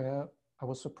 where I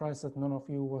was surprised that none of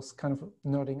you was kind of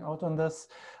nerding out on this,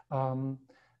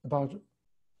 about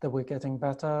that we're getting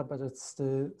better, but it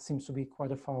still seems to be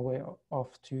quite a far way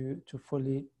off to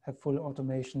fully have full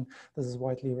automation. This is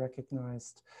widely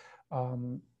recognized.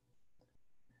 And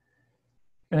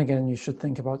again, you should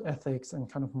think about ethics and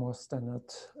kind of more standard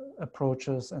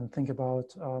approaches, and think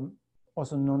about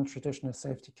also non-traditional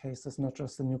safety cases, not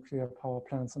just the nuclear power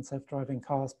plants and self-driving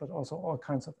cars, but also all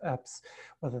kinds of apps,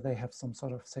 whether they have some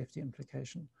sort of safety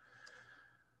implication.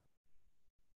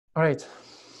 All right,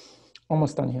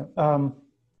 almost done here.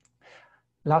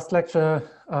 Last lecture,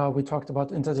 we talked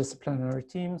about interdisciplinary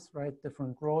teams, right?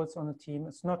 Different roles on a team.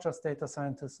 It's not just data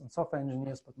scientists and software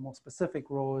engineers, but more specific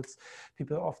roles.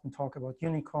 People often talk about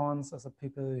unicorns as a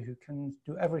people who can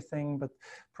do everything, but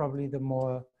probably the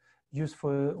more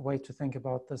useful way to think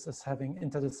about this is having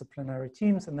interdisciplinary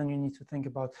teams. And then you need to think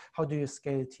about how do you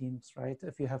scale teams, right?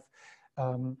 If you have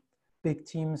big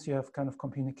teams, you have kind of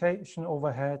communication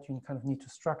overhead, you kind of need to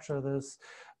structure this.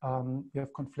 You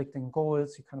have conflicting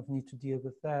goals, you kind of need to deal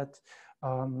with that.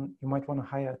 You might want to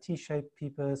hire T-shaped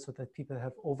people so that people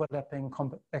have overlapping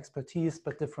expertise,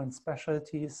 but different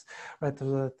specialties, right? So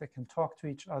that they can talk to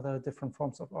each other, different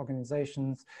forms of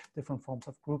organizations, different forms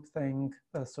of groupthink,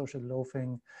 social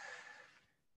loafing.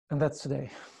 And that's today.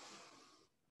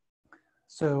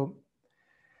 So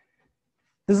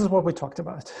this is what we talked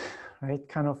about, right?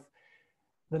 Kind of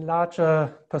the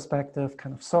larger perspective,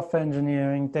 kind of software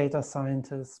engineering, data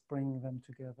scientists, bringing them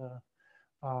together.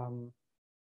 And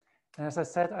as I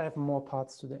said, I have more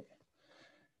parts today.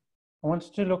 I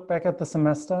wanted to look back at the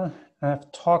semester.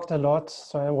 I've talked a lot,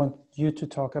 so I want you to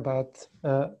talk about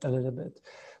a little bit.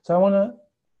 So I want to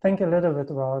think a little bit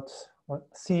about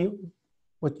see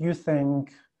what you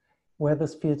think, where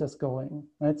this field is going,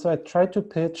 right? So I tried to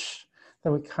pitch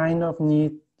that we kind of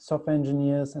need software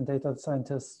engineers and data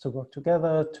scientists to work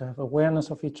together, to have awareness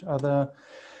of each other.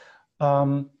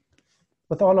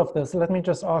 With all of this, let me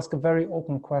just ask a very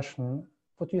open question.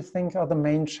 What do you think are the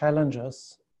main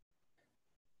challenges,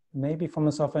 maybe from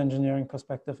a software engineering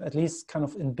perspective, at least kind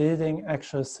of in building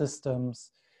actual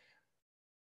systems?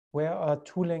 Where are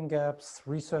tooling gaps,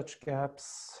 research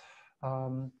gaps?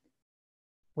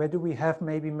 Where do we have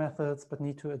maybe methods but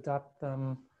need to adapt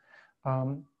them?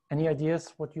 Any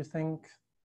ideas what you think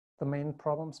the main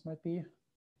problems might be?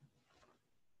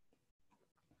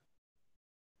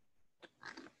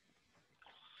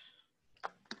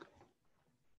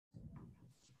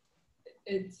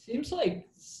 It seems like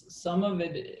some of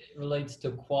it relates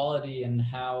to quality and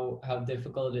how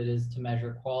difficult it is to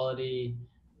measure quality,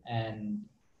 and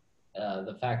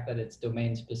the fact that it's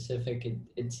domain specific.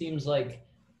 It seems like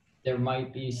there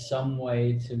might be some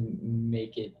way to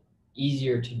make it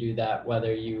easier to do that,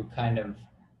 whether you kind of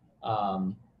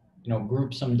um,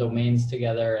 group some domains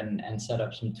together and set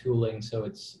up some tooling so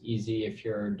it's easy if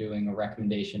you're doing a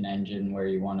recommendation engine where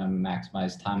you want to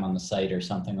maximize time on the site or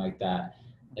something like that,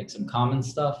 like some common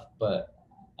stuff, but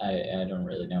I don't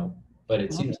really know. But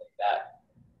it seems like that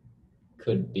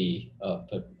could be a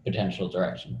potential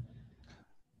direction.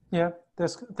 Yeah,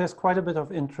 there's quite a bit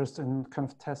of interest in kind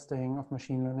of testing of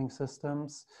machine learning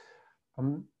systems.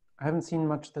 I haven't seen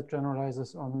much that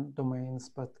generalizes on domains,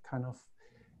 but kind of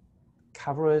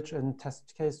coverage and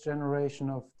test case generation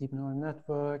of deep neural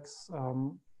networks,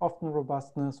 often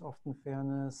robustness, often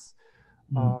fairness.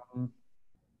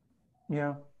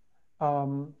 Yeah,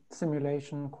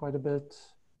 simulation quite a bit.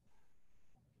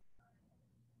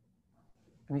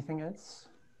 Anything else?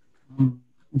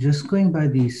 Just going by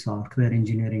the software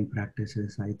engineering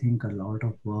practices, I think a lot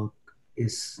of work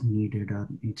is needed or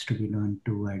needs to be done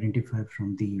to identify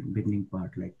from the beginning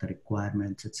part, like the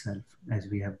requirements itself, as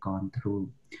we have gone through.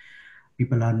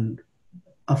 People are,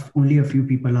 only a few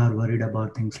people are worried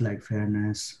about things like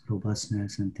fairness,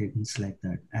 robustness, and things like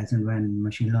that. As and when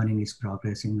machine learning is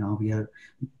progressing, now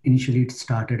initially it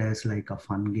started as like a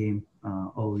fun game.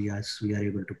 Oh yes, we are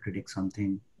able to predict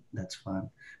something, that's fun.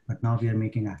 But now we are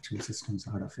making actual systems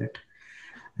out of it.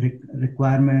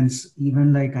 Requirements,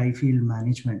 even like I feel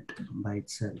management by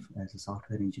itself as a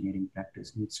software engineering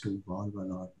practice needs to evolve a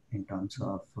lot in terms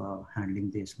of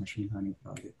handling these machine learning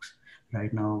projects.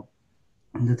 Right now,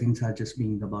 the things are just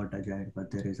being about agile,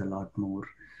 but there is a lot more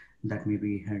that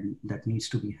that needs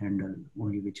to be handled,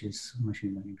 only which is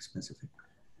machine learning specific.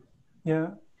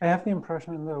 Yeah, I have the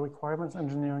impression in the requirements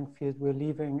engineering field, we're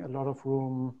leaving a lot of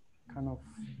room. Kind of,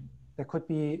 there could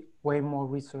be way more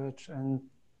research, and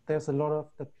there's a lot of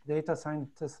the data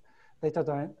scientists,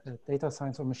 data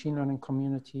science or machine learning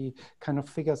community kind of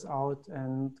figures out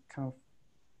and kind of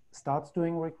starts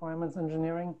doing requirements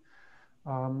engineering.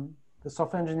 The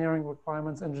software engineering,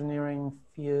 requirements engineering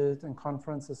field and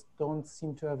conferences don't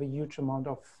seem to have a huge amount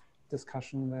of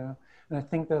discussion there. And I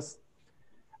think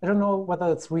I don't know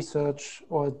whether it's research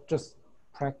or just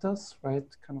practice, right?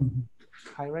 Kind of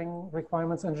hiring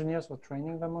requirements engineers or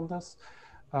training them on this.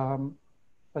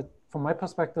 But from my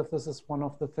perspective, this is one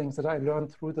of the things that I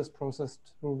learned through this process,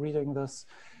 through reading this,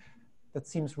 that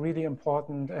seems really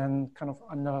important and kind of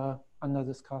under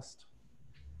discussed.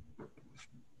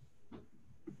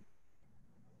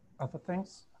 Other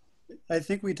things? I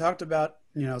think we talked about,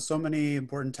 so many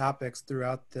important topics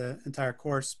throughout the entire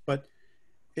course, but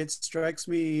it strikes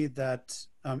me that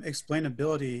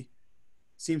explainability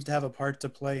seems to have a part to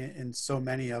play in so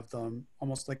many of them,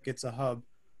 almost like it's a hub.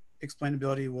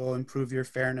 Explainability will improve your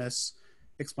fairness.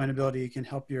 Explainability can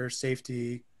help your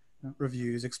safety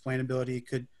reviews. Explainability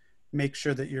could make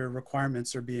sure that your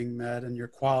requirements are being met and your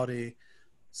quality.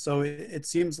 So it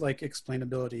seems like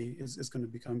explainability is going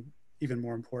to become even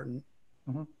more important.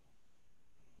 I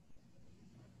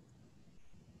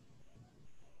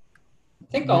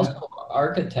think also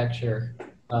architecture,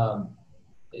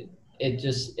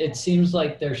 it seems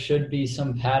like there should be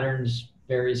some patterns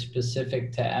very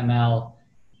specific to ML,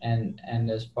 and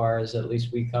as far as at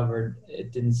least we covered,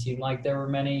 it didn't seem like there were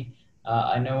many.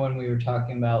 I know when we were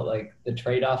talking about like the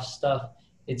trade-off stuff,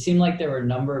 it seemed like there were a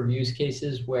number of use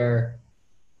cases where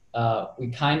we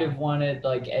kind of wanted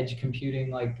like edge computing,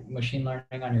 like machine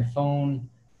learning on your phone,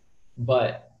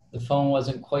 but the phone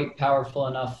wasn't quite powerful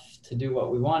enough to do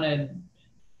what we wanted.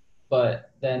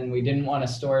 But then we didn't want to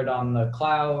store it on the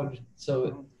cloud.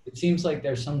 So it seems like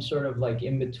there's some sort of like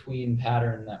in-between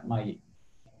pattern that might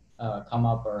come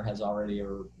up or has already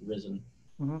arisen.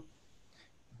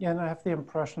 Yeah, and I have the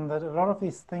impression that a lot of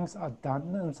these things are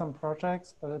done in some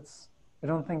projects, but I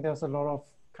don't think there's a lot of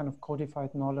kind of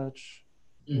codified knowledge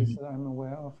that I'm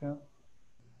aware of, yeah.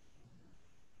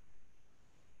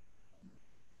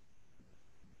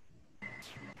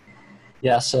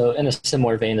 Yeah, so in a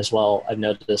similar vein as well, I've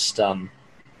noticed a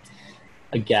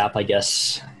gap, I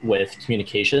guess, with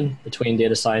communication between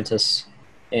data scientists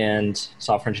and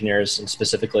software engineers, and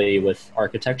specifically with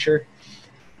architecture.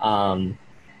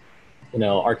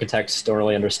 Architects don't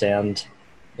really understand,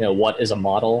 what is a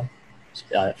model,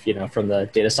 from the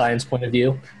data science point of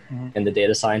view, and the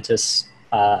data scientists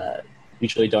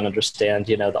usually don't understand,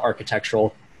 the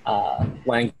architectural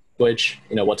language,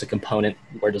 what's a component,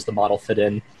 where does the model fit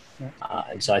in?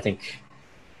 And so I think,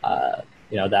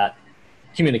 that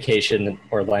communication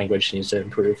or language needs to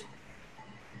improve.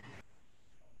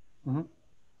 Mm-hmm.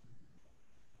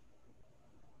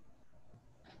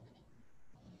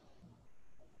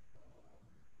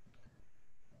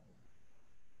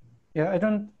 Yeah, I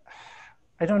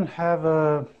don't have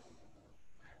a,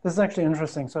 this is actually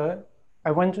interesting. So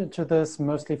I went into this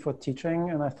mostly for teaching,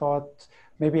 and I thought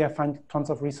maybe I find tons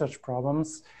of research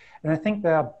problems. And I think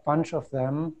there are a bunch of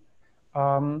them.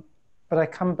 But I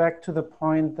come back to the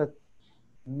point that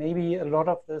maybe a lot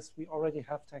of this, we already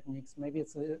have techniques. Maybe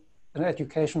it's an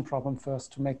education problem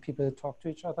first to make people talk to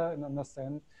each other and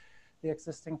understand the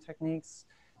existing techniques,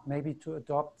 maybe to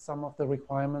adopt some of the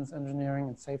requirements engineering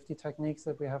and safety techniques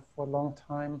that we have for a long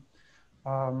time,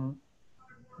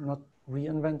 not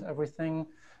reinvent everything.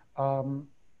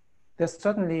 There's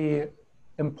certainly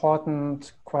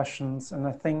important questions, and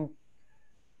I think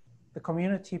the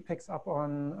community picks up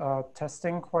on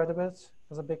testing quite a bit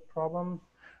as a big problem,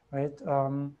 right?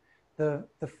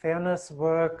 The fairness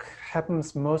work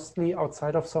happens mostly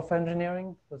outside of software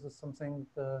engineering. This is something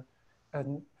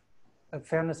and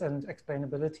fairness and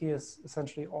explainability is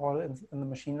essentially all in the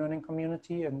machine learning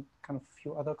community and kind of a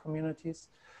few other communities.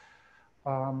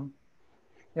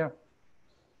 Yeah.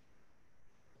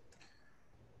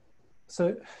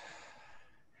 So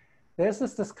there's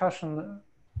this discussion.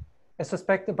 I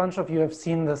suspect a bunch of you have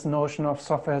seen this notion of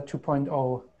software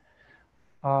 2.0.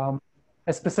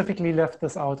 I specifically left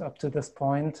this out up to this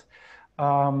point.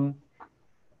 The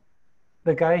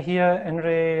guy here,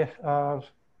 Andre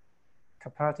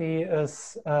Capati,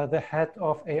 is the head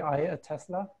of AI at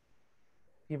Tesla.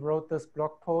 He wrote this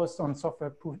blog post on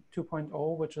software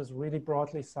 2.0, which is really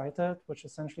broadly cited, which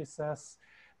essentially says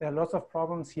there are lots of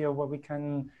problems here where we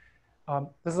can,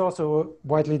 this is also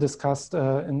widely discussed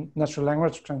in natural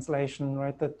language translation,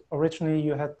 right? That originally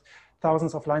you had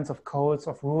thousands of lines of codes,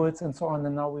 of rules and so on,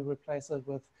 and now we replace it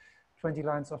with 20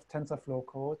 lines of TensorFlow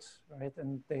code, right,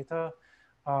 and data.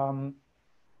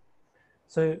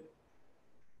 So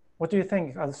what do you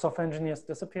think? Are the software engineers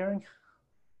disappearing?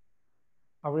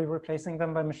 Are we replacing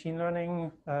them by machine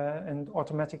learning and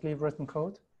automatically written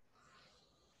code?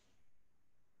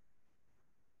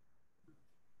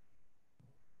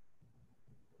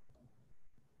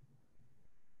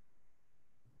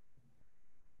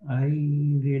 I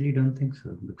really don't think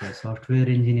so, because software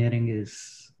engineering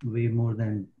is way more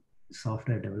than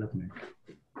software development.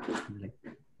 Like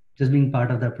just being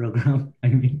part of that program, I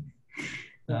mean,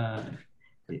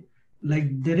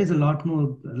 like there is a lot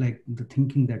more like the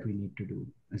thinking that we need to do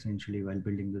essentially while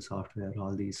building the software,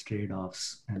 all these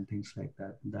trade-offs and things like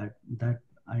that. That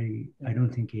I don't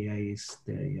think AI is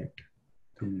there yet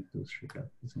to make those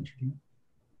trade-offs essentially.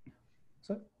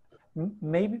 So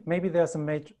maybe there's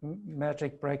a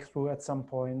magic breakthrough at some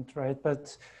point, right?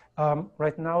 But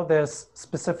right now there's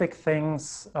specific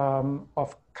things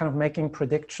of kind of making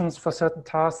predictions for certain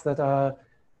tasks that are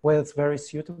where it's very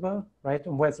suitable, right?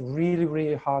 And where it's really,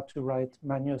 really hard to write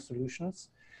manual solutions.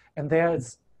 And there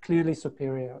it's clearly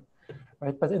superior,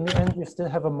 right? But in the end, you still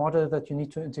have a model that you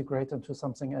need to integrate into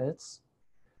something else.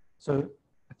 So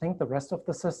I think the rest of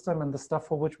the system and the stuff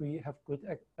for which we have good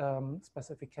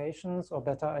specifications or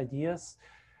better ideas,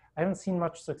 I haven't seen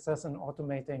much success in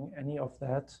automating any of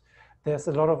that. There's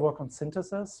a lot of work on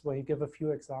synthesis where you give a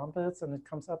few examples and it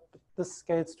comes up, this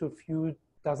scales to a few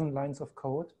dozen lines of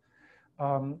code.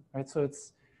 Right, so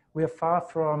we are far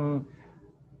from,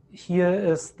 here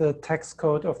is the text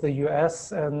code of the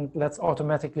US and let's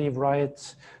automatically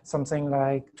write something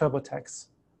like TurboTax,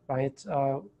 right?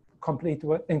 Complete,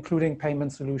 including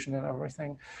payment solution and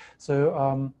everything.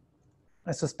 So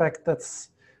I suspect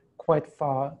that's quite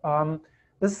far.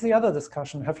 This is the other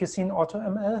discussion. Have you seen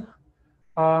AutoML?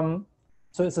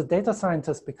 So is a data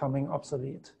scientist becoming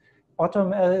obsolete?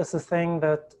 AutoML is a thing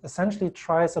that essentially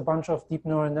tries a bunch of deep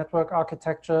neural network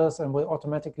architectures and will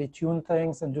automatically tune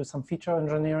things and do some feature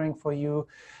engineering for you.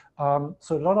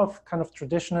 So a lot of kind of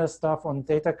traditional stuff on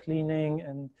data cleaning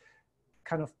and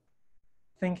kind of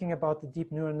thinking about the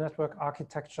deep neural network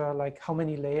architecture, like how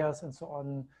many layers and so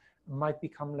on, might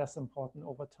become less important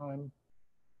over time.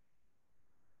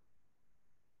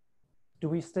 Do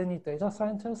we still need data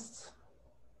scientists?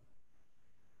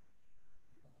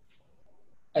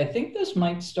 I think this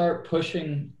might start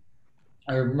pushing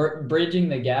or bridging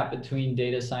the gap between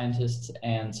data scientists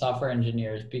and software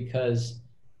engineers, because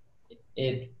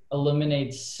it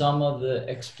eliminates some of the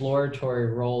exploratory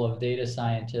role of data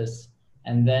scientists,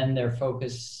 and then their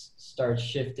focus starts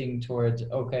shifting towards,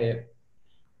 okay,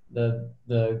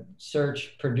 the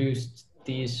search produced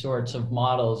these sorts of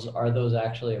models. Are those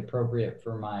actually appropriate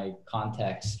for my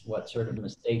context? What sort of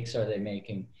mistakes are they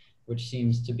making? Which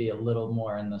seems to be a little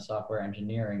more in the software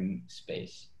engineering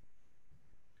space.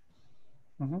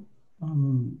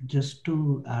 Just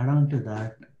to add on to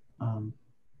that,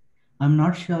 I'm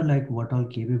not sure like what all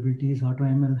capabilities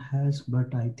AutoML has,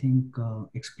 but I think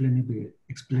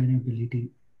explainability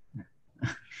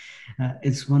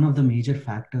it's one of the major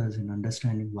factors in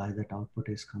understanding why that output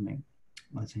is coming,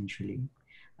 essentially.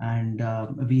 And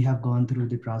we have gone through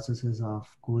the processes of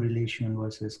correlation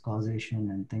versus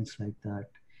causation and things like that.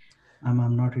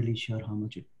 I'm not really sure how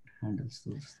much it handles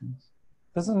those things.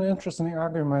 This is an interesting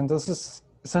argument. This is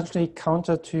essentially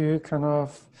counter to kind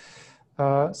of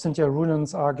Cynthia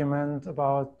Rulin's argument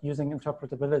about using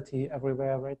interpretability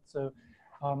everywhere, right? So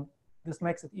this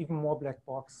makes it even more black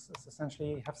box. It's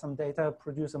essentially have some data,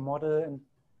 produce a model, and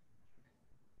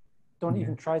don't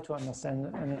even try to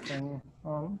understand anything.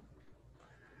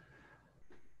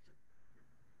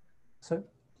 So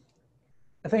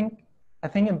I think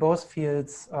in both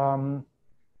fields,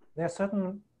 there are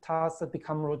certain tasks that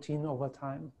become routine over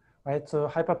time, right? So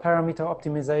hyperparameter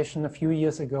optimization a few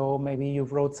years ago, maybe you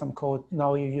wrote some code,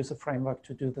 now you use a framework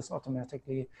to do this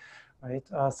automatically, right?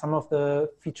 Some of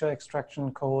the feature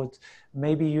extraction code,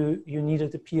 maybe you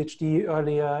needed a PhD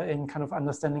earlier in kind of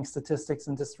understanding statistics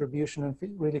and distribution and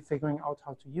really figuring out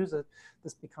how to use it.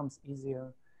 This becomes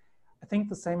easier. I think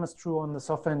the same is true on the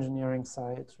software engineering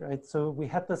side, right? So we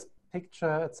had this picture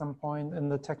at some point in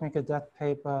the technical debt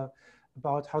paper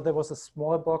about how there was a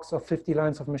small box of 50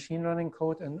 lines of machine learning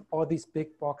code and all these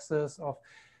big boxes of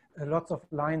lots of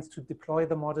lines to deploy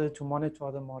the model, to monitor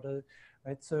the model,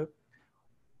 right? So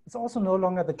it's also no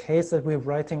longer the case that we're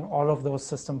writing all of those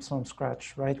systems from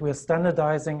scratch, right? We're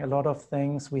standardizing a lot of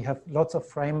things. We have lots of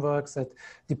frameworks that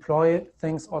deploy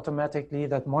things automatically,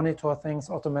 that monitor things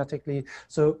automatically.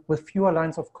 So with fewer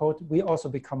lines of code, we also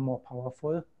become more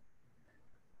powerful.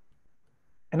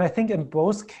 And I think in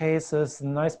both cases, the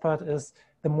nice part is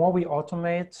the more we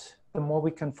automate, the more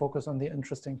we can focus on the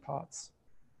interesting parts,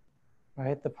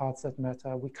 right? The parts that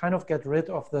matter. We kind of get rid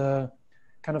of the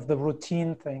kind of the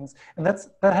routine things. And that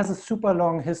has a super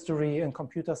long history in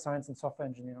computer science and software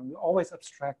engineering. We always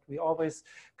abstract, we always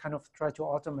kind of try to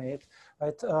automate,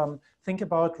 right? Think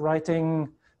about writing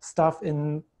stuff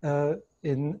in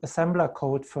assembler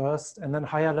code first and then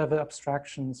higher level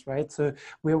abstractions, right? So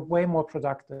we're way more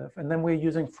productive. And then we're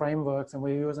using frameworks and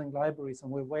we're using libraries and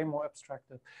we're way more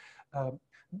abstractive.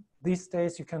 These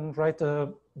days you can write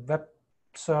a web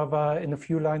server in a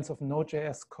few lines of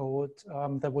Node.js code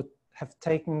that would have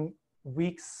taken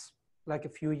weeks, like a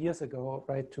few years ago,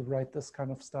 right, to write this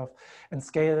kind of stuff and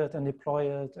scale it and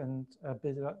deploy it and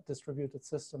build a distributed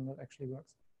system that actually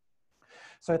works.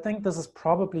 So I think this is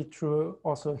probably true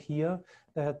also here,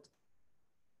 that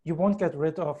you won't get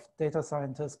rid of data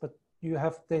scientists, but you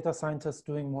have data scientists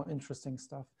doing more interesting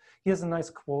stuff. Here's a nice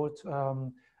quote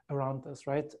around this,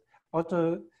 right?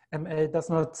 AutoML does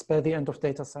not spell the end of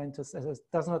data scientists, as it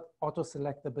does not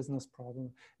auto-select the business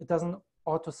problem. It doesn't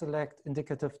auto-select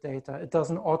indicative data. It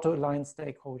doesn't auto-align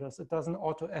stakeholders. It doesn't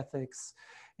auto-ethics.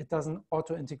 It doesn't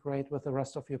auto-integrate with the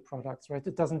rest of your products, right?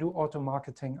 It doesn't do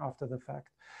auto-marketing after the fact.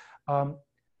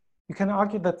 You can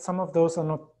argue that some of those are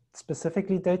not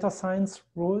specifically data science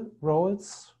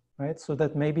roles, right? So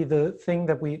that maybe the thing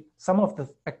that some of the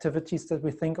activities that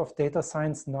we think of data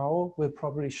science now will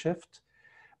probably shift.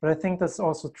 But I think that's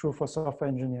also true for software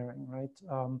engineering,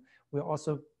 right? We're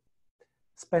also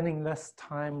spending less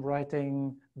time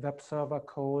writing web server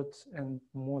code and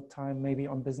more time maybe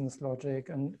on business logic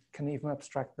and can even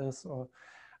abstract this or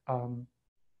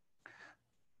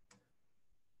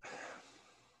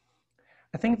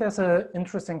I think there's an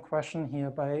interesting question here.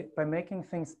 By making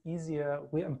things easier,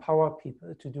 we empower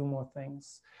people to do more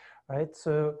things, right?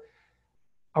 So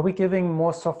are we giving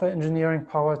more software engineering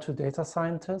power to data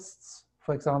scientists?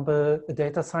 For example, a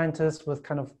data scientist with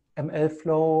kind of ML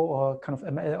flow or kind of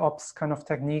ML ops kind of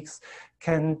techniques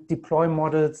can deploy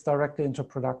models directly into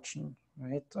production,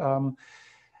 right?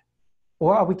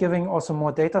 Or are we giving also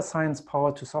more data science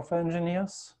power to software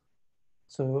engineers?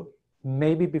 So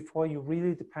maybe before you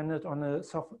really depended on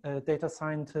a data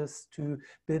scientist to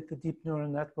build the deep neural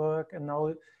network, and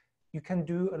now you can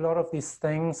do a lot of these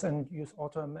things and use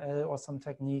AutoML or some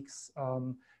techniques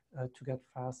to get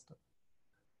faster.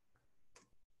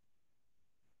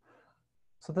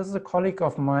 So this is a colleague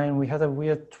of mine. We had a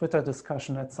weird Twitter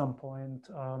discussion at some point,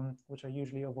 which I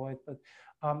usually avoid, but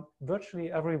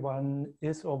virtually everyone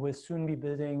is or will soon be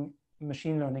building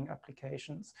machine learning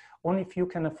applications. Only few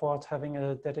can afford having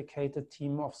a dedicated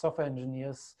team of software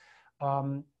engineers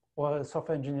or a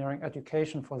software engineering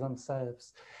education for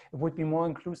themselves. It would be more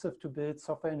inclusive to build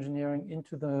software engineering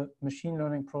into the machine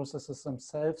learning processes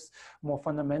themselves more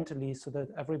fundamentally so that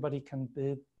everybody can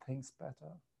build things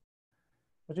better.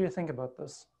 What do you think about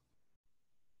this?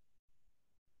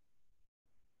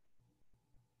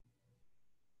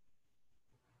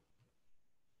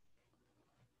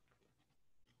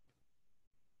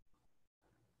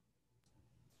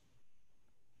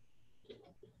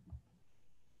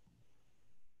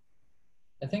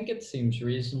 I think it seems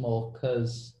reasonable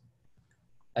because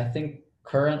I think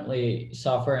currently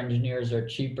software engineers are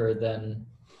cheaper than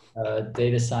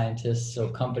data scientists, so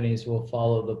companies will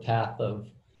follow the path of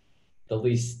the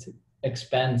least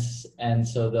expense, and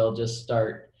so they'll just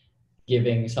start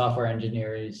giving software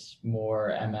engineers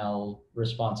more ML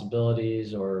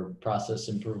responsibilities or process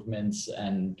improvements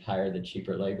and hire the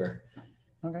cheaper labor.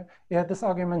 Okay. Yeah, this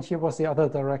argument here was the other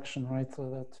direction, right? So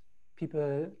that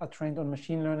people are trained on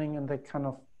machine learning and they kind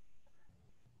of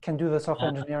can do the software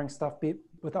engineering stuff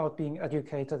without being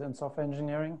educated in software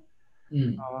engineering.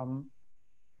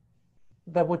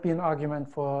 That would be an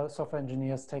argument for software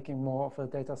engineers taking more of a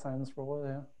data science role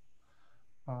there.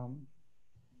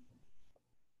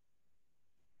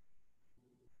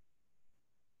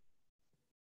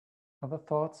 Other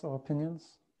thoughts or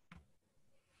opinions?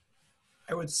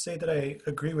 I would say that I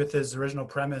agree with his original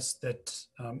premise that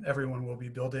everyone will be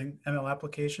building ML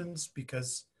applications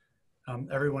because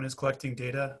everyone is collecting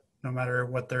data, no matter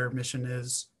what their mission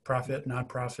is, profit,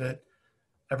 nonprofit.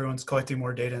 Everyone's collecting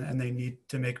more data and they need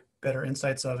to make better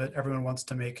insights of it. Everyone wants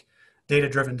to make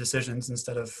data-driven decisions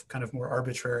instead of kind of more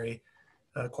arbitrary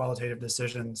qualitative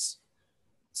decisions.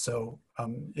 So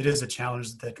it is a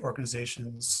challenge that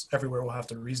organizations everywhere will have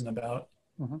to reason about.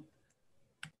 Mm-hmm.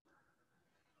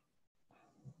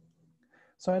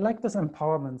 So I like this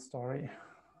empowerment story,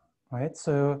 right?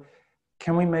 So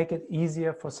can we make it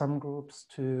easier for some groups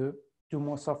to do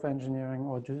more software engineering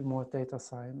or do more data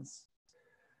science?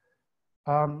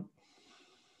 I'm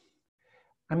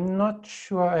not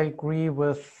sure I agree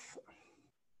with,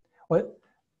 well,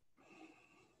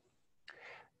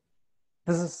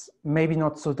 this is maybe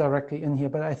not so directly in here,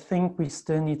 but I think we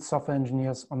still need software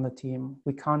engineers on the team.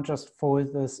 We can't just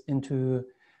fold this into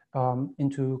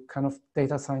kind of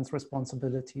data science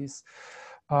responsibilities.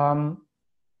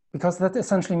 Because that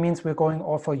essentially means we're going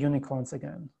all for unicorns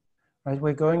again, right?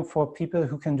 We're going for people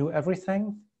who can do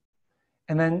everything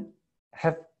and then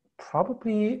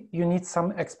probably you need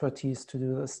some expertise to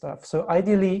do this stuff. So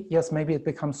ideally, yes, maybe it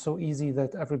becomes so easy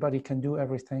that everybody can do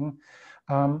everything.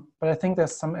 But I think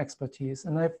there's some expertise.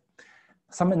 And I've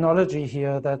some analogy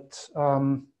here that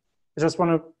I just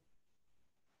want to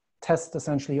test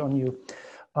essentially on you.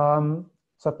 So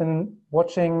I've been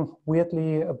watching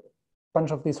weirdly a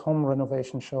bunch of these home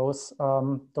renovation shows,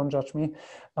 don't judge me,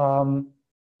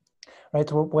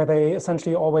 right, where they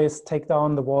essentially always take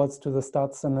down the walls to the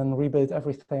studs and then rebuild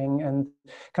everything. And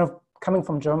kind of coming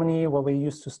from Germany, where we're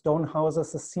used to stone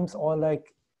houses, this seems all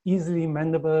like easily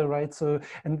mendable, right? So,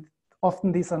 and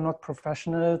often these are not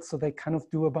professionals, so they kind of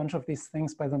do a bunch of these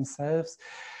things by themselves.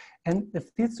 And it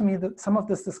feels to me that some of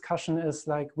this discussion is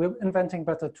like, we're inventing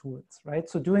better tools, right?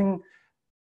 So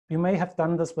you may have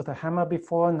done this with a hammer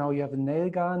before, now you have a nail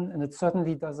gun, and it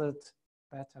certainly does it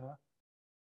better.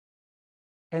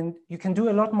 And you can do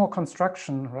a lot more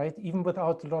construction, right? Even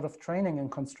without a lot of training in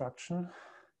construction.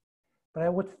 But I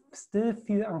would still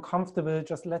feel uncomfortable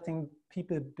just letting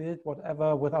people build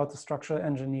whatever without a structural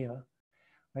engineer,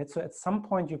 right? So at some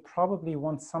point, you probably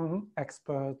want some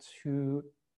expert who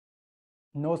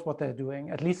knows what they're doing,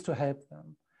 at least to help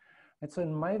them. And so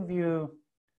in my view,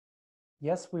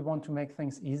 yes, we want to make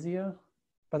things easier,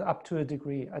 but up to a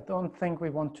degree. I don't think we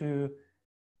want to,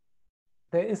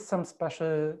 there is some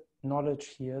special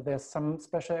knowledge here, there's some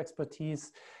special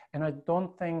expertise, and I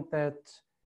don't think that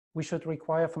we should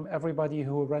require from everybody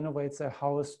who renovates their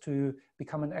house to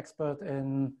become an expert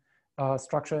in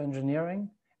structural engineering.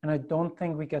 And I don't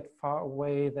think we get far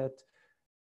away that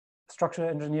structural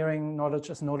engineering knowledge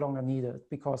is no longer needed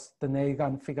because the nail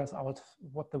gun figures out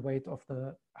what the weight of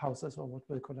the house is or what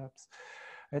will collapse.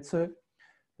 Right, so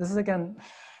this is again,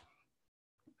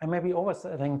 I may be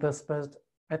overselling this, but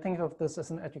I think of this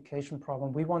as an education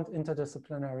problem. We want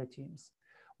interdisciplinary teams.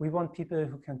 We want people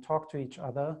who can talk to each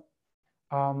other.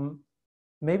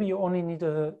 Maybe you only need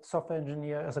a software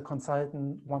engineer as a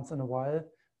consultant once in a while,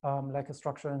 like a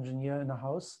structural engineer in a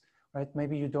house, right?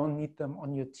 Maybe you don't need them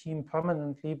on your team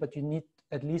permanently, but you need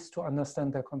at least to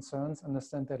understand their concerns,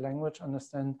 understand their language,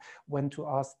 understand when to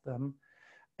ask them.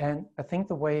 And I think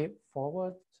the way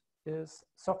forward is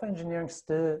software engineering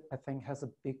still, I think, has a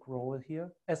big role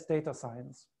here as data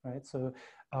science, right? So,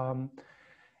 and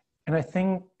I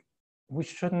think we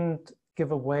shouldn't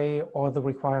give away all the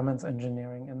requirements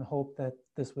engineering and hope that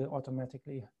this will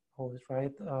automatically hold,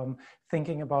 right?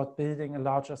 Thinking about building a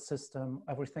larger system,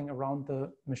 everything around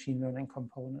the machine learning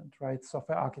component, right?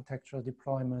 Software architecture,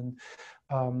 deployment,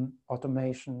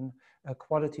 automation,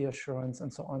 quality assurance,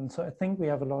 and so on. So I think we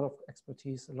have a lot of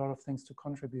expertise, a lot of things to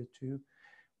contribute to.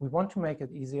 We want to make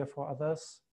it easier for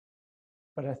others,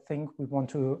 but I think we want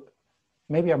to,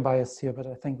 maybe I'm biased here, but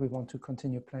I think we want to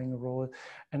continue playing a role.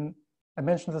 And I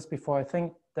mentioned this before, I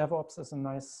think DevOps is a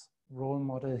nice role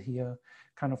model here,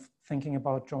 kind of thinking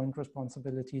about joint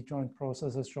responsibility, joint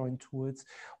processes, joint tools.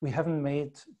 We haven't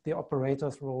made the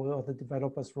operator's role or the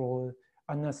developer's role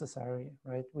unnecessary,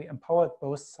 right? We empowered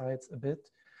both sides a bit,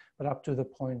 but up to the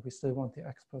point we still want the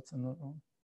experts in the room.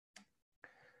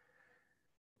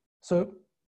 So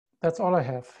that's all I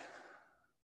have.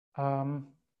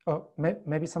 Oh,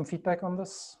 maybe some feedback on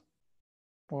this,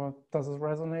 or does it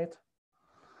resonate?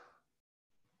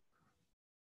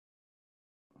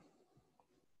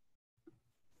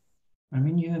 I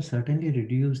mean, you have certainly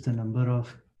reduced the number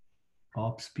of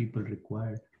ops people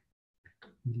required,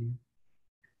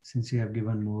 since you have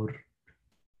given more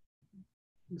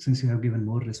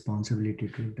responsibility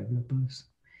to developers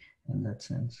in that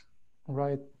sense.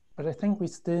 Right, but I think we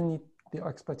still need the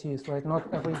expertise, right?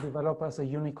 Not every developer is a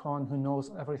unicorn who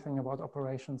knows everything about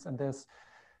operations, and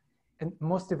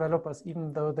most developers,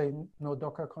 even though they know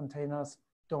Docker containers,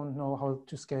 don't know how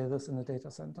to scale this in a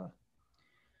data center.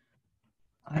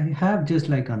 I have just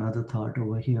like another thought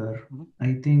over here.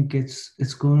 I think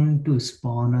it's going to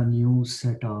spawn a new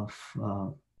set of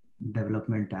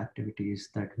development activities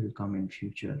that will come in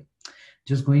future.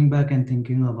 Just going back and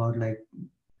thinking about, like,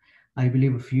 I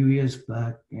believe a few years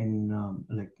back in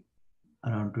like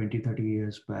around 20-30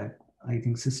 years back, I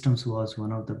think systems was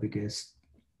one of the biggest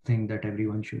thing that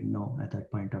everyone should know at that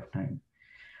point of time.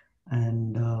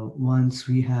 And once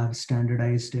we have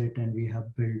standardized it and we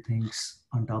have built things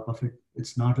on top of it,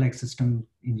 it's not like system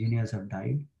engineers have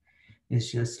died.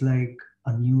 It's just like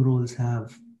a new roles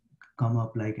have come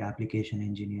up, like application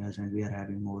engineers, and we are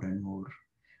having more and more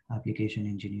application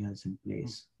engineers in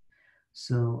place.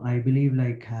 So I believe,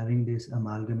 like, having this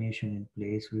amalgamation in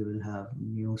place, we will have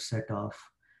new set of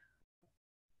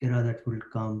era that will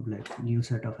come, like new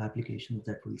set of applications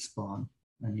that will spawn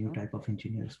a new type of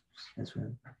engineers as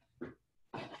well.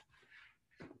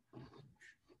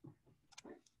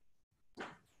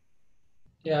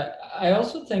 Yeah, I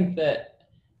also think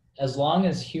that as long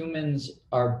as humans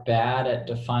are bad at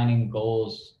defining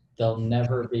goals, they'll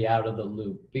never be out of the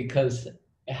loop, because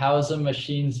how is a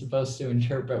machine supposed to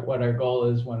interpret what our goal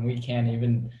is when we can't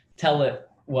even tell it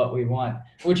what we want?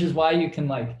 Which is why you can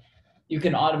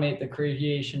automate the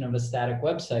creation of a static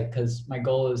website, because my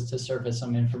goal is to surface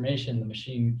some information. The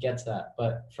machine gets that.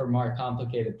 But for more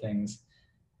complicated things,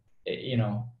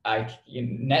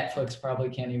 Netflix probably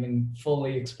can't even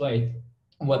fully explain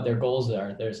what their goals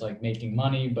are. There's like making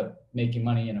money, but making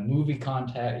money in a movie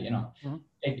context,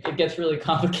 it gets really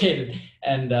complicated.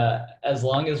 And as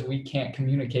long as we can't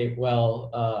communicate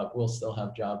well, we'll still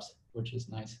have jobs, which is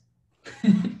nice.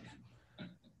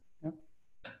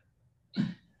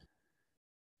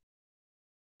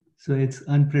 So it's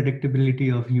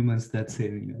unpredictability of humans that's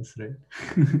saving us, right?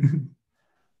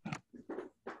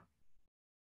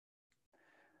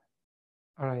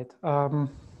 All right.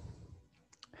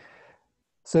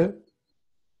 So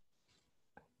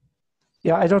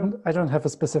yeah, I don't have a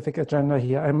specific agenda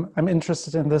here. I'm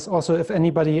interested in this. Also, if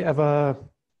anybody ever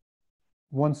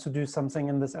wants to do something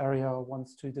in this area or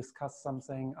wants to discuss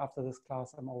something after this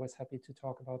class, I'm always happy to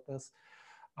talk about this.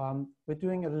 We're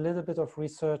doing a little bit of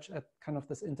research at kind of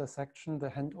this intersection, the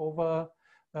handover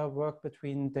work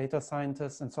between data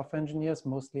scientists and software engineers,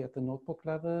 mostly at the notebook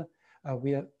level.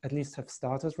 We at least have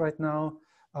started right now.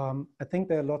 I think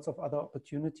there are lots of other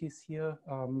opportunities here,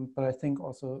 but I think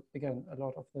also, again, a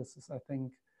lot of this is, I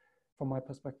think, from my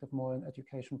perspective, more an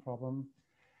education problem.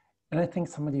 And I think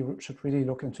somebody should really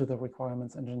look into the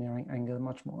requirements engineering angle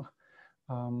much more.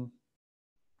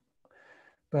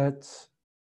 But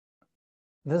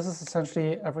this is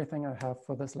essentially everything I have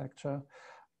for this lecture.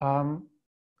 I'm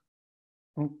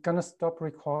gonna stop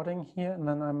recording here, and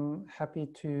then I'm happy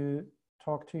to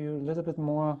talk to you a little bit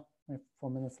more. I have 4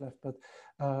 minutes left, but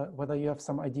whether you have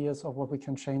some ideas of what we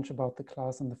can change about the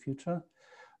class in the future.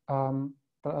 But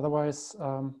otherwise,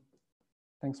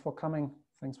 thanks for coming.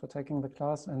 Thanks for taking the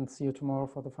class, and see you tomorrow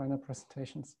for the final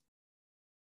presentations.